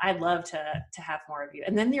 I'd love to have more of you.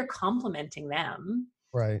 And then you're complimenting them,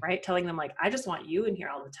 right? Telling them like, I just want you in here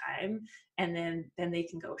all the time. And then they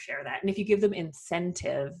can go share that. And if you give them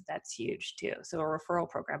incentive, that's huge too. So a referral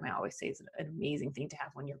program, I always say, is an amazing thing to have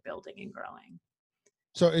when you're building and growing.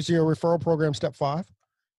 So is your referral program step 5?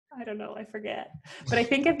 I don't know. I forget. But I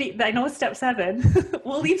think I know it's step 7.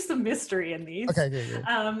 We'll leave some mystery in these. Okay, good.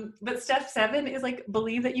 But step 7 is like,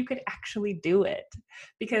 believe that you could actually do it.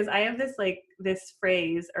 Because I have this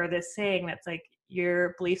phrase or this saying that's like,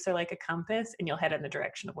 your beliefs are like a compass and you'll head in the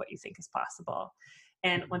direction of what you think is possible.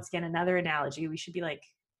 And once again, another analogy, we should be like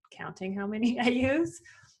counting how many I use.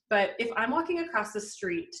 But if I'm walking across the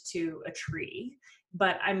street to a tree,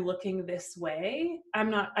 but I'm looking this way,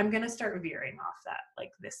 I'm going to start veering off that,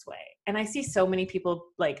 like, this way. And I see so many people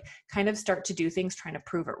like kind of start to do things trying to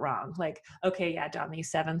prove it wrong. Like, okay, yeah, Don, these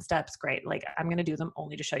 7 steps, great. Like, I'm going to do them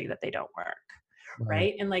only to show you that they don't work.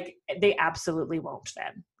 Right. And like, they absolutely won't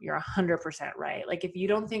then. You're 100% right. Like, if you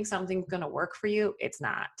don't think something's going to work for you, it's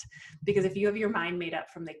not. Because if you have your mind made up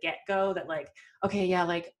from the get-go that like, okay, yeah,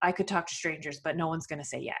 like, I could talk to strangers, but no one's going to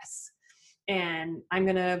say yes. And I'm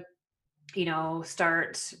going to, you know,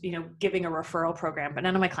 start, you know, giving a referral program, but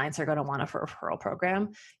none of my clients are going to want a referral program.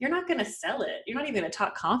 You're not going to sell it. You're not even going to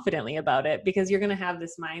talk confidently about it, because you're going to have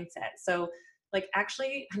this mindset. So like,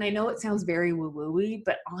 actually, and I know it sounds very woo-woo-y,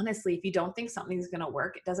 but honestly, if you don't think something's going to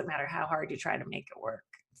work, it doesn't matter how hard you try to make it work.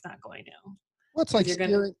 It's not going to. Well, it's like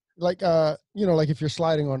steering, like, you know, like if you're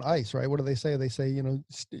sliding on ice, right? What do they say? They say, you know,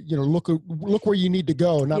 look where you need to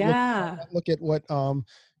go, not look at what,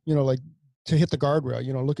 you know, like, to hit the guardrail,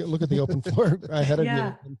 you know, look at the open floor ahead of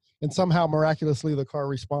you, and somehow miraculously the car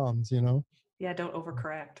responds, you know? Yeah. Don't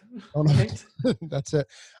overcorrect. Oh, no. Right? That's it.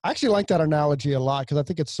 I actually like that analogy a lot, because I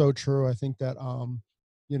think it's so true. I think that,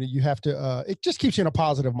 you know, you have to, it just keeps you in a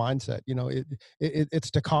positive mindset. You know, it's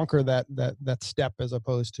to conquer that step, as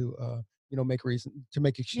opposed to, you know, make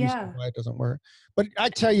excuses why it doesn't work. But I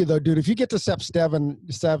tell you though, dude, if you get to step 7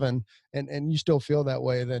 and you still feel that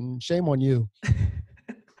way, then shame on you.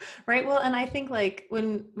 Right. Well, and I think like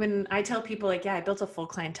when I tell people like, yeah, I built a full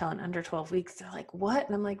clientele in under 12 weeks, they're like, what?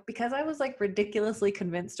 And I'm like, because I was like ridiculously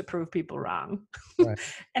convinced to prove people wrong. Right.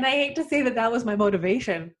 And I hate to say that was my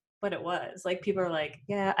motivation, but it was like, people are like,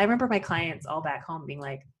 yeah, I remember my clients all back home being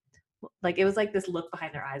like it was like this look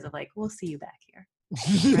behind their eyes of like, we'll see you back here.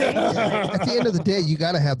 Right? At the end of the day, you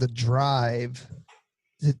got to have the drive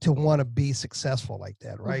to want to be successful like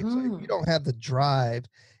that. Right. Mm-hmm. So if you don't have the drive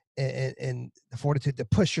and the fortitude to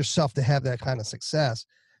push yourself to have that kind of success,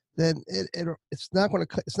 then it's not going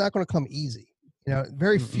to come easy. You know,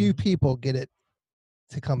 very few people get it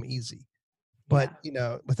to come easy, but you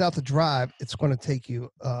know, without the drive, it's going to take you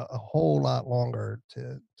a whole lot longer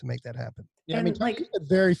to make that happen. Yeah. I mean, like,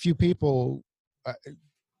 very few people,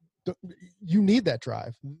 you need that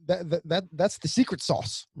drive. That's the secret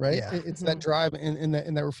sauce, right? Yeah. It's that drive and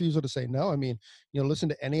that refusal to say no. I mean, you know, listen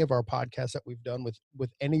to any of our podcasts that we've done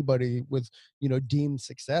with anybody with, you know, deemed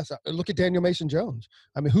success. Look at Daniel Mason Jones.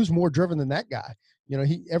 I mean, who's more driven than that guy? You know,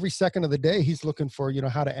 every second of the day he's looking for, you know,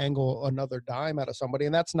 how to angle another dime out of somebody,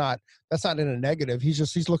 and that's not in a negative.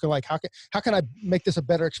 He's looking like, how can I make this a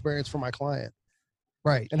better experience for my client,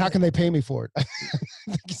 right? And how can they pay me for it?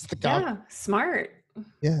 It's the smart.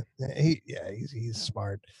 Yeah, he's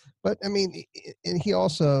smart, but I mean, and he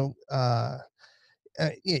also, yeah,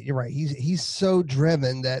 you're right. He's so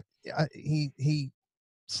driven that he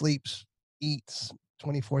sleeps, eats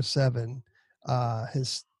 24/7.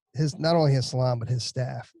 His not only his salon, but his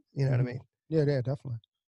staff. You know what I mean? Yeah, definitely.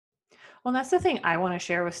 Well, that's the thing I want to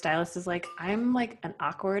share with stylists is like, I'm like an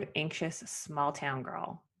awkward, anxious, small town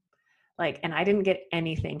girl. Like, and I didn't get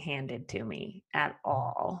anything handed to me at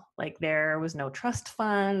all. Like, there was no trust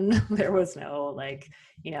fund. There was no like,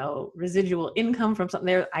 residual income from something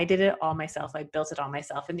there. I did it all myself. I built it all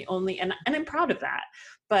myself. And and I'm proud of that.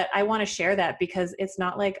 But I want to share that because it's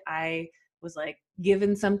not like I was like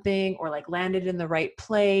given something or like landed in the right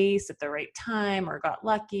place at the right time or got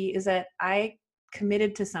lucky. Is that I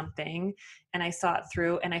committed to something and I saw it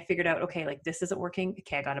through and I figured out, okay, like this isn't working.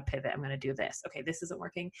 Okay, I got to pivot. I'm going to do this. Okay, this isn't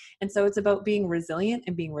working. And so it's about being resilient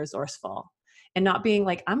and being resourceful and not being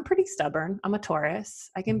like, I'm pretty stubborn. I'm a Taurus.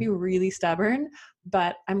 I can be really stubborn,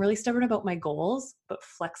 but I'm really stubborn about my goals, but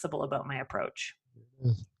flexible about my approach.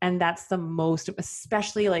 And that's the most,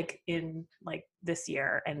 especially like in like this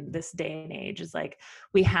year and this day and age, is like,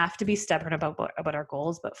 we have to be stubborn about our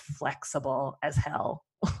goals, but flexible as hell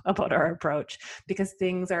about our approach, because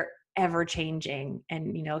things are ever changing.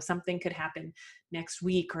 And, something could happen next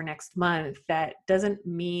week or next month. That doesn't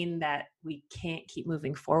mean that we can't keep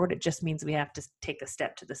moving forward. It just means we have to take a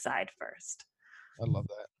step to the side first. I love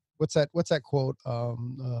that. What's that quote?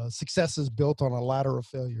 Success is built on a ladder of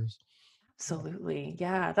failures. Absolutely.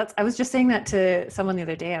 Yeah. I was just saying that to someone the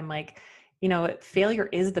other day. I'm like, failure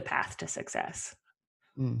is the path to success.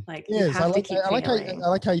 Like, you have to keep failing. I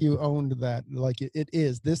like how you owned that. Like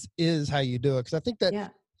this is how you do it. Cause I think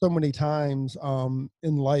that so many times,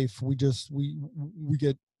 in life, we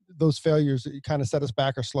get those failures that kind of set us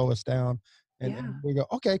back or slow us down. And we go,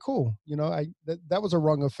 okay, cool. That was a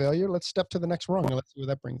rung of failure. Let's step to the next rung and let's see where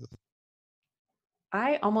that brings us.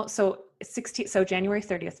 So January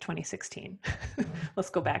 30th, 2016, let's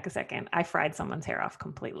go back a second. I fried someone's hair off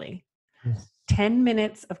completely. 10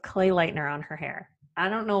 minutes of clay lightener on her hair. I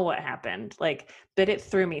don't know what happened, but it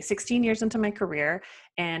threw me 16 years into my career.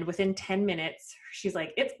 And within 10 minutes, she's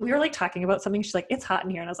like, we were like talking about something. She's like, it's hot in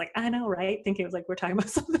here. And I was like, I know, right? Thinking it was like, we're talking about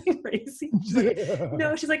something crazy.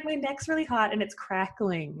 No, she's like, my neck's really hot and it's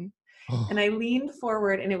crackling. And I leaned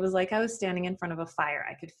forward and it was like I was standing in front of a fire.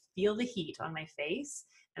 I could feel the heat on my face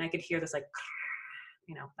and I could hear this like,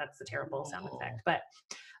 that's a terrible sound effect. But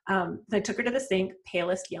I took her to the sink,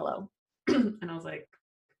 palest yellow. And I was like,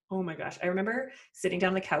 oh my gosh. I remember sitting down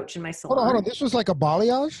on the couch in my salon. Hold on. This was like a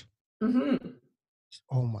balayage? Mm-hmm.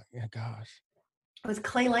 Oh my gosh. It was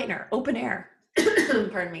clay lightener, open air.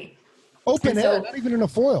 Pardon me. Open air, not even in a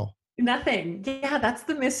foil. Nothing. Yeah, that's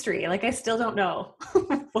the mystery. Like, I still don't know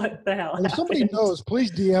what the hell happened. If somebody knows,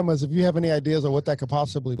 please DM us if you have any ideas of what that could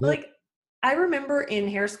possibly be. Like, I remember in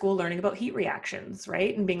hair school learning about heat reactions,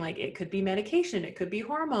 right? And being like, it could be medication, it could be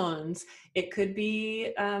hormones, it could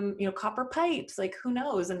be, copper pipes, like who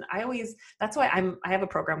knows? And that's why I have a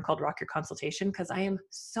program called Rock Your Consultation, because I am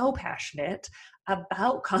so passionate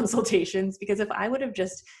about consultations, because if I would have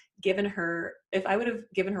given her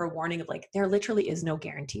a warning of like, there literally is no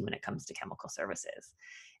guarantee when it comes to chemical services.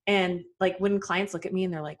 And like when clients look at me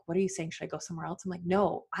and they're like, what are you saying? Should I go somewhere else? I'm like,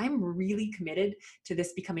 no, I'm really committed to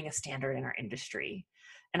this becoming a standard in our industry.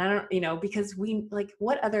 And I don't, because we like,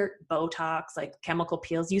 what other Botox, like chemical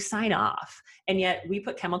peels, you sign off. And yet we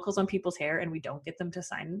put chemicals on people's hair and we don't get them to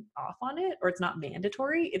sign off on it, or it's not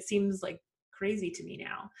mandatory. It seems like crazy to me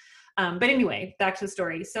now. But anyway, back to the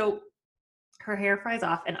story. So her hair fries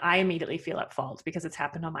off and I immediately feel at fault because it's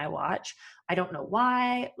happened on my watch. I don't know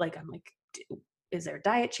why. Like, I'm like, is there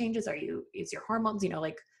diet changes? Is your hormones,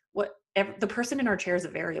 the person in our chair is a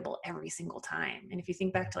variable every single time. And if you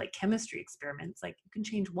think back to like chemistry experiments, like you can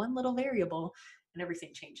change one little variable and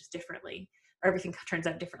everything changes differently, or everything turns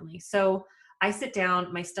out differently. So I sit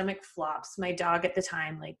down, my stomach flops. My dog at the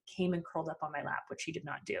time like came and curled up on my lap, which he did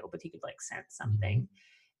not do, but he could like sense something.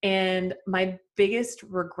 And my biggest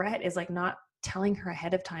regret is like not telling her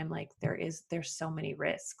ahead of time, like there's so many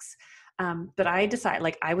risks. But I decided,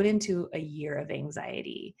 like, I went into a year of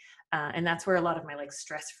anxiety, and that's where a lot of my like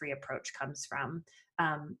stress-free approach comes from.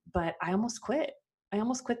 But I almost quit. I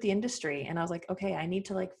almost quit the industry, and I was like, okay, I need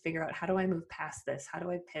to like figure out, how do I move past this? How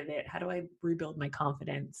do I pivot? How do I rebuild my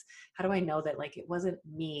confidence? How do I know that like it wasn't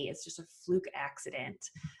me? It's just a fluke accident.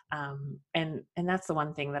 And that's the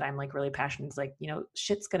one thing that I'm like really passionate. Is like,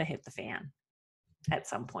 shit's gonna hit the fan at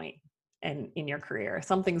some point. And in your career,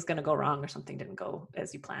 something's going to go wrong or something didn't go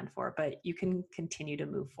as you planned for, but you can continue to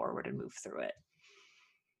move forward and move through it.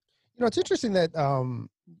 It's interesting that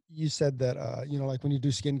you said that, like when you do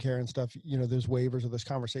skincare and stuff, there's waivers or there's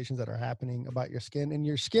conversations that are happening about your skin, and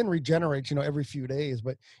your skin regenerates, every few days,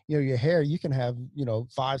 but your hair, you can have,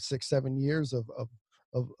 5, 6, 7 years of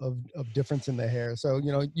difference in the hair. So,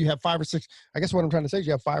 you have 5 or 6, I guess what I'm trying to say is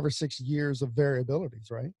you have 5 or 6 years of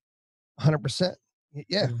variabilities, right? 100%.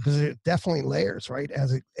 Yeah, because it definitely layers, right?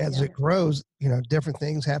 As it grows, different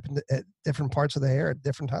things happen at different parts of the hair at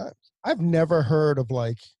different times. I've never heard of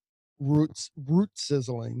like root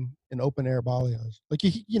sizzling in open air balayage. Like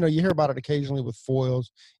you hear about it occasionally with foils,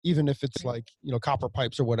 even if it's like copper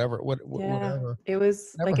pipes or whatever. Whatever. It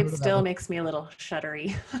was Never like heard it of still that. makes me a little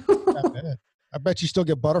shuddery. I bet you still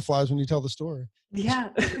get butterflies when you tell the story. Yeah.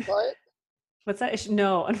 What's that?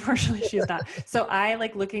 No, unfortunately she's not. So I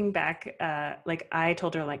like looking back, like I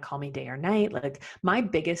told her like, call me day or night. Like my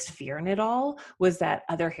biggest fear in it all was that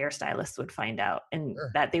other hairstylists would find out and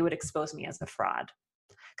that they would expose me as a fraud.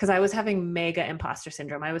 Because I was having mega imposter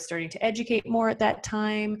syndrome. I was starting to educate more at that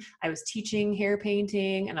time. I was teaching hair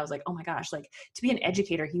painting and I was like, oh my gosh, like to be an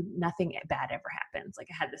educator, nothing bad ever happens. Like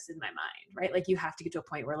I had this in my mind, right? Like you have to get to a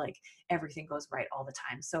point where like everything goes right all the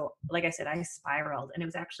time. So like I said, I spiraled and it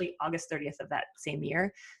was actually August 30th of that same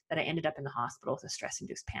year that I ended up in the hospital with a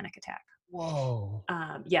stress-induced panic attack. Whoa.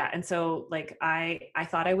 Yeah. And so like, I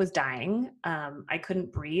thought I was dying. I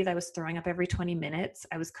couldn't breathe. I was throwing up every 20 minutes.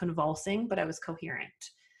 I was convulsing, but I was coherent.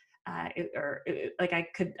 Like I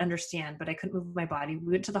could understand, but I couldn't move my body.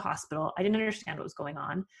 We went to the hospital. I didn't understand what was going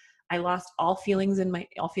on. I lost all feeling in my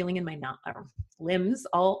limbs.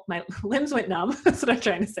 All my limbs went numb. That's what I'm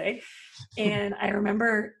trying to say. And I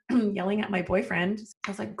remember yelling at my boyfriend.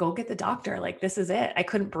 I was like, go get the doctor. Like, this is it. I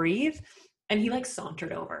couldn't breathe. And he like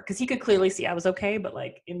sauntered over because he could clearly see I was okay, but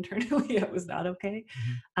like internally it was not okay.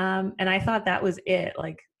 And I thought that was it.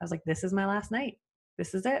 Like, I was like, this is my last night.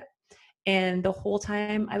 This is it. And the whole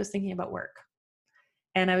time I was thinking about work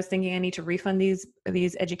and I was thinking I need to refund these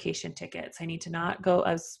education tickets. I need to not go.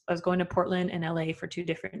 I was going to Portland and LA for 2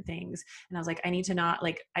 different things. And I was like, I need to not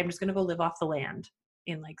like, I'm just going to go live off the land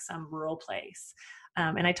in like some rural place.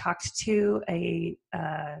 And I talked to a,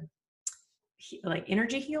 like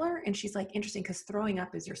energy healer. And she's like, interesting. Cause throwing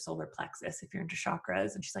up is your solar plexus. If you're into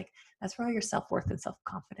chakras. And she's like, that's where all your self-worth and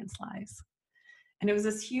self-confidence lies. And it was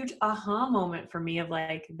this huge aha moment for me of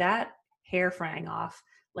like that hair frying off,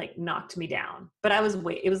 like knocked me down. But it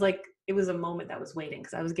was a moment that was waiting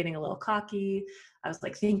because I was getting a little cocky. I was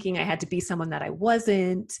like thinking I had to be someone that I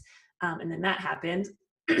wasn't. And then that happened.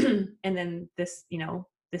 And then this,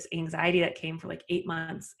 this anxiety that came for like 8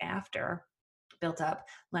 months after built up,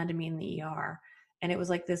 landed me in the ER. And it was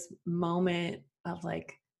like this moment of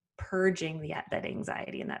like purging that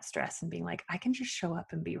anxiety and that stress and being like, I can just show up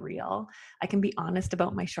and be real. I can be honest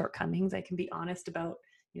about my shortcomings. I can be honest about,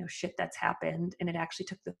 shit that's happened. And it actually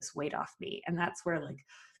took this weight off me. And that's where like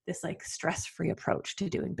this like stress-free approach to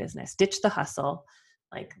doing business, ditch the hustle,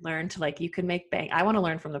 like learn to like, you can make bank. I want to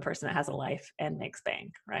learn from the person that has a life and makes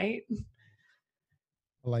bank. Right.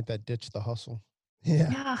 I like that. Ditch the hustle. Yeah.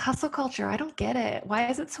 Hustle culture. I don't get it. Why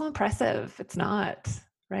is it so impressive? It's not,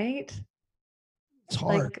 right? It's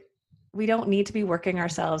hard. Like, we don't need to be working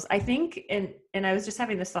ourselves. I think, and I was just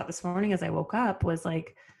having this thought this morning as I woke up, was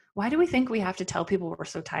like, why do we think we have to tell people we're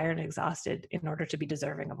so tired and exhausted in order to be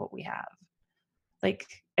deserving of what we have? Like,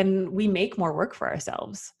 and we make more work for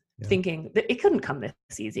ourselves thinking that it couldn't come this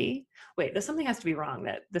easy. Wait, there's something has to be wrong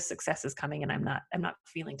that the success is coming and I'm not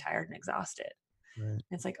feeling tired and exhausted. Right. And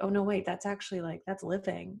it's like, oh no, wait, that's actually like, that's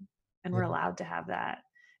living. And we're allowed to have that.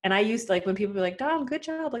 And I used to like, when people be like, Dom, good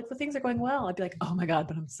job. Like the things are going well. I'd be like, oh my God,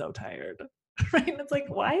 but I'm so tired. Right. And it's like,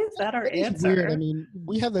 why is that our answer? Weird. I mean,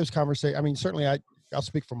 we have those conversations. I mean, certainly I'll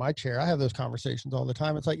speak from my chair. I have those conversations all the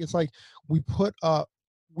time. It's like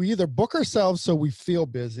we either book ourselves so we feel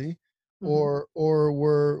busy or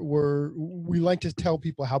we like to tell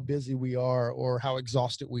people how busy we are or how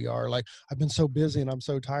exhausted we are. Like, I've been so busy and I'm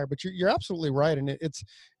so tired, but you're absolutely right. And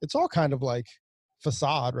it's all kind of like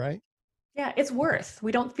facade, right? Yeah, it's worth.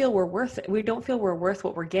 We don't feel we're worth it. We don't feel we're worth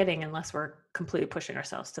what we're getting unless we're completely pushing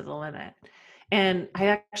ourselves to the limit. And I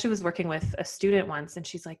actually was working with a student once and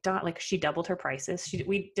she's like, like she doubled her prices.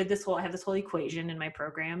 I have this whole equation in my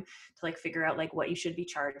program to like figure out like what you should be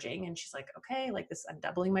charging. And she's like, okay, like this, I'm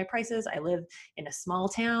doubling my prices. I live in a small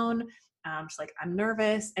town. She's like, I'm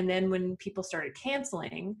nervous. And then when people started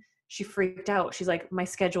canceling, she freaked out. She's like, my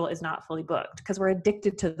schedule is not fully booked because we're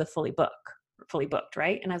addicted to the fully booked,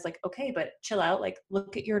 right? And I was like, okay, but chill out. Like,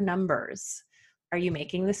 look at your numbers. Are you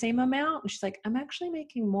making the same amount? And she's like, I'm actually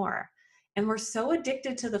making more. And we're so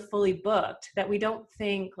addicted to the fully booked that we don't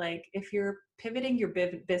think like if you're pivoting your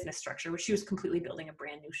business structure, which she was completely building a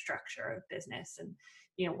brand new structure of business and,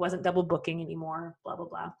 wasn't double booking anymore, blah, blah,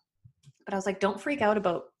 blah. But I was like, don't freak out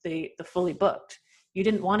about the fully booked. You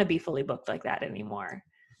didn't want to be fully booked like that anymore.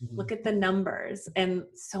 Mm-hmm. Look at the numbers. And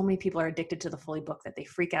so many people are addicted to the fully booked that they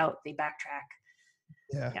freak out, they backtrack.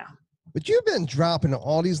 Yeah. But you've been dropping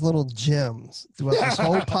all these little gems throughout this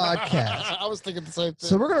whole podcast. I was thinking the same thing.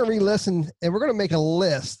 So we're going to re-listen, and we're going to make a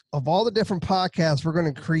list of all the different podcasts we're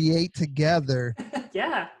going to create together.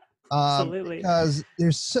 Yeah, absolutely. Because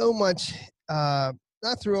there's so much, not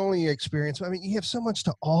through only your experience, but I mean, you have so much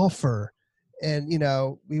to offer. And, you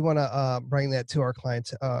know, we want to bring that to our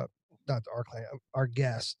clients, not to our client, our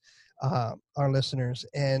guests, our listeners,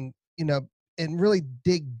 and, you know, and really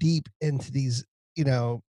dig deep into these, you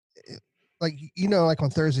know, like on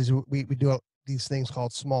Thursdays, we do these things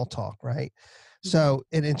called small talk, right? Mm-hmm. So,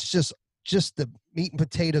 and it's just the meat and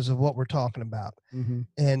potatoes of what we're talking about. Mm-hmm.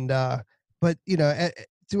 And, but you know,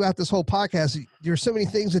 throughout this whole podcast, there's so many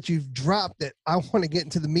things that you've dropped that I want to get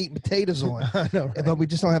into the meat and potatoes on, I know, right? But we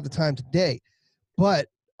just don't have the time today. But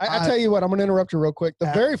I tell you what, I'm going to interrupt you real quick.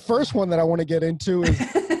 The very first one that I want to get into is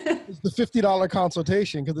the $50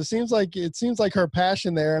 consultation, because it seems like her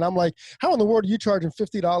passion there, and I'm like, how in the world are you charging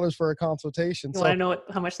 $50 for a consultation? You want to know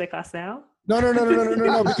how much they cost now? No,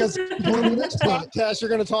 because on the next podcast you're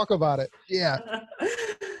going to talk about it. Yeah.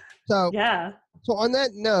 So yeah. So on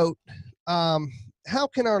that note, how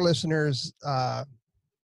can our listeners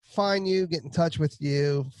find you, get in touch with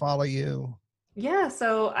you, follow you? Yeah,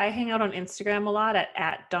 so I hang out on Instagram a lot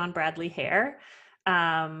at Dawn Bradley Hair.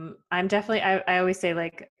 I'm definitely, I always say,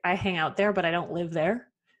 like, I hang out there, but I don't live there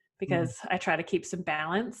because I try to keep some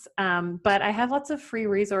balance. But I have lots of free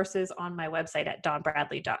resources on my website at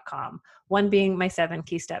dawnbradley.com. One being my 7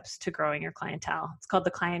 key steps to growing your clientele. It's called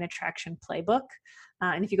the Client Attraction Playbook.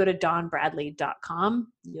 And if you go to dawnbradley.com,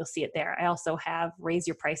 you'll see it there. I also have Raise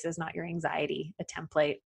Your Prices, Not Your Anxiety, a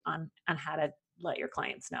template on how to let your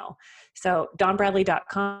clients know. So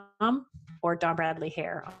dawnbradley.com or Dawn Bradley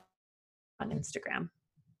Hair on Instagram.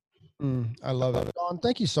 I love it. Dawn,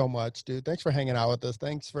 thank you so much, dude. Thanks for hanging out with us.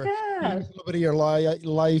 Thanks for giving us a little bit of your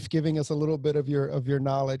life, giving us a little bit of your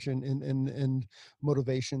knowledge and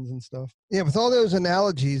motivations and stuff. Yeah, with all those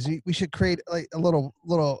analogies, we should create like a little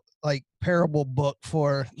like parable book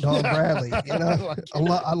for Dawn Bradley. You know,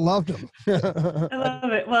 I loved him. I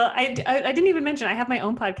love it. Well, I didn't even mention I have my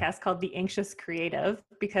own podcast called The Anxious Creative,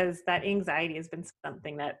 because that anxiety has been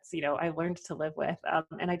something that's, you know, I learned to live with,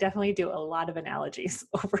 and I definitely do a lot of analogies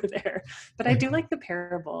over there. But I do like the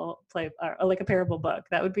parable like a parable book.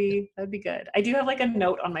 That would be good. I do have like a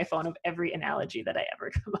note on my phone of every analogy that I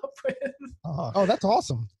ever come up with. Oh, that's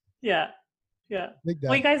awesome. Yeah. Yeah.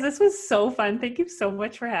 Well, you guys, this was so fun. Thank you so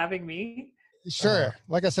much for having me. Sure.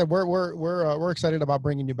 Like I said, we're excited about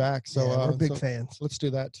bringing you back. So we're big fans. Let's do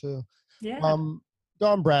that too. Yeah.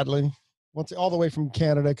 Dawn Bradley, all the way from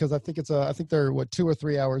Canada, because I think they're 2 or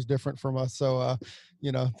 3 hours different from us. So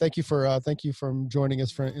you know, thank you for joining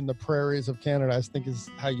us in the prairies of Canada, I think is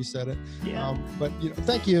how you said it. Yeah. But you know,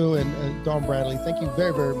 thank you, and Dawn Bradley, thank you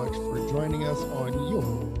very, very much for joining us on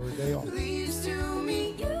your day off.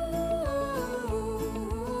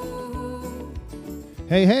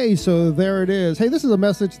 Hey, so there it is. Hey, this is a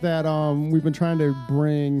message that we've been trying to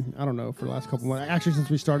bring, I don't know, for the last couple of months, actually since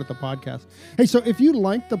we started the podcast. Hey, so if you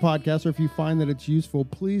like the podcast or if you find that it's useful,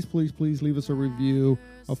 please leave us a review,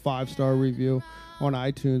 a 5-star review on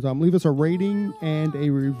iTunes. Leave us a rating and a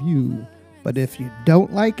review. But if you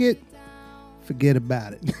don't like it, forget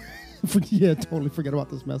about it. Yeah, totally forget about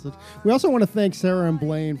this message. We also want to thank Sarah and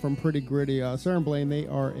Blaine from Pretty Gritty. Sarah and Blaine, they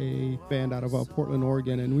are a band out of Portland,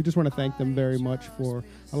 Oregon, and we just want to thank them very much for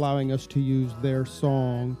allowing us to use their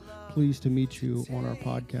song, Pleased to Meet You, on our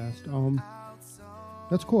podcast.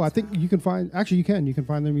 That's cool. I think you can find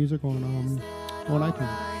their music on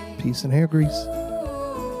iTunes. Peace and hair grease.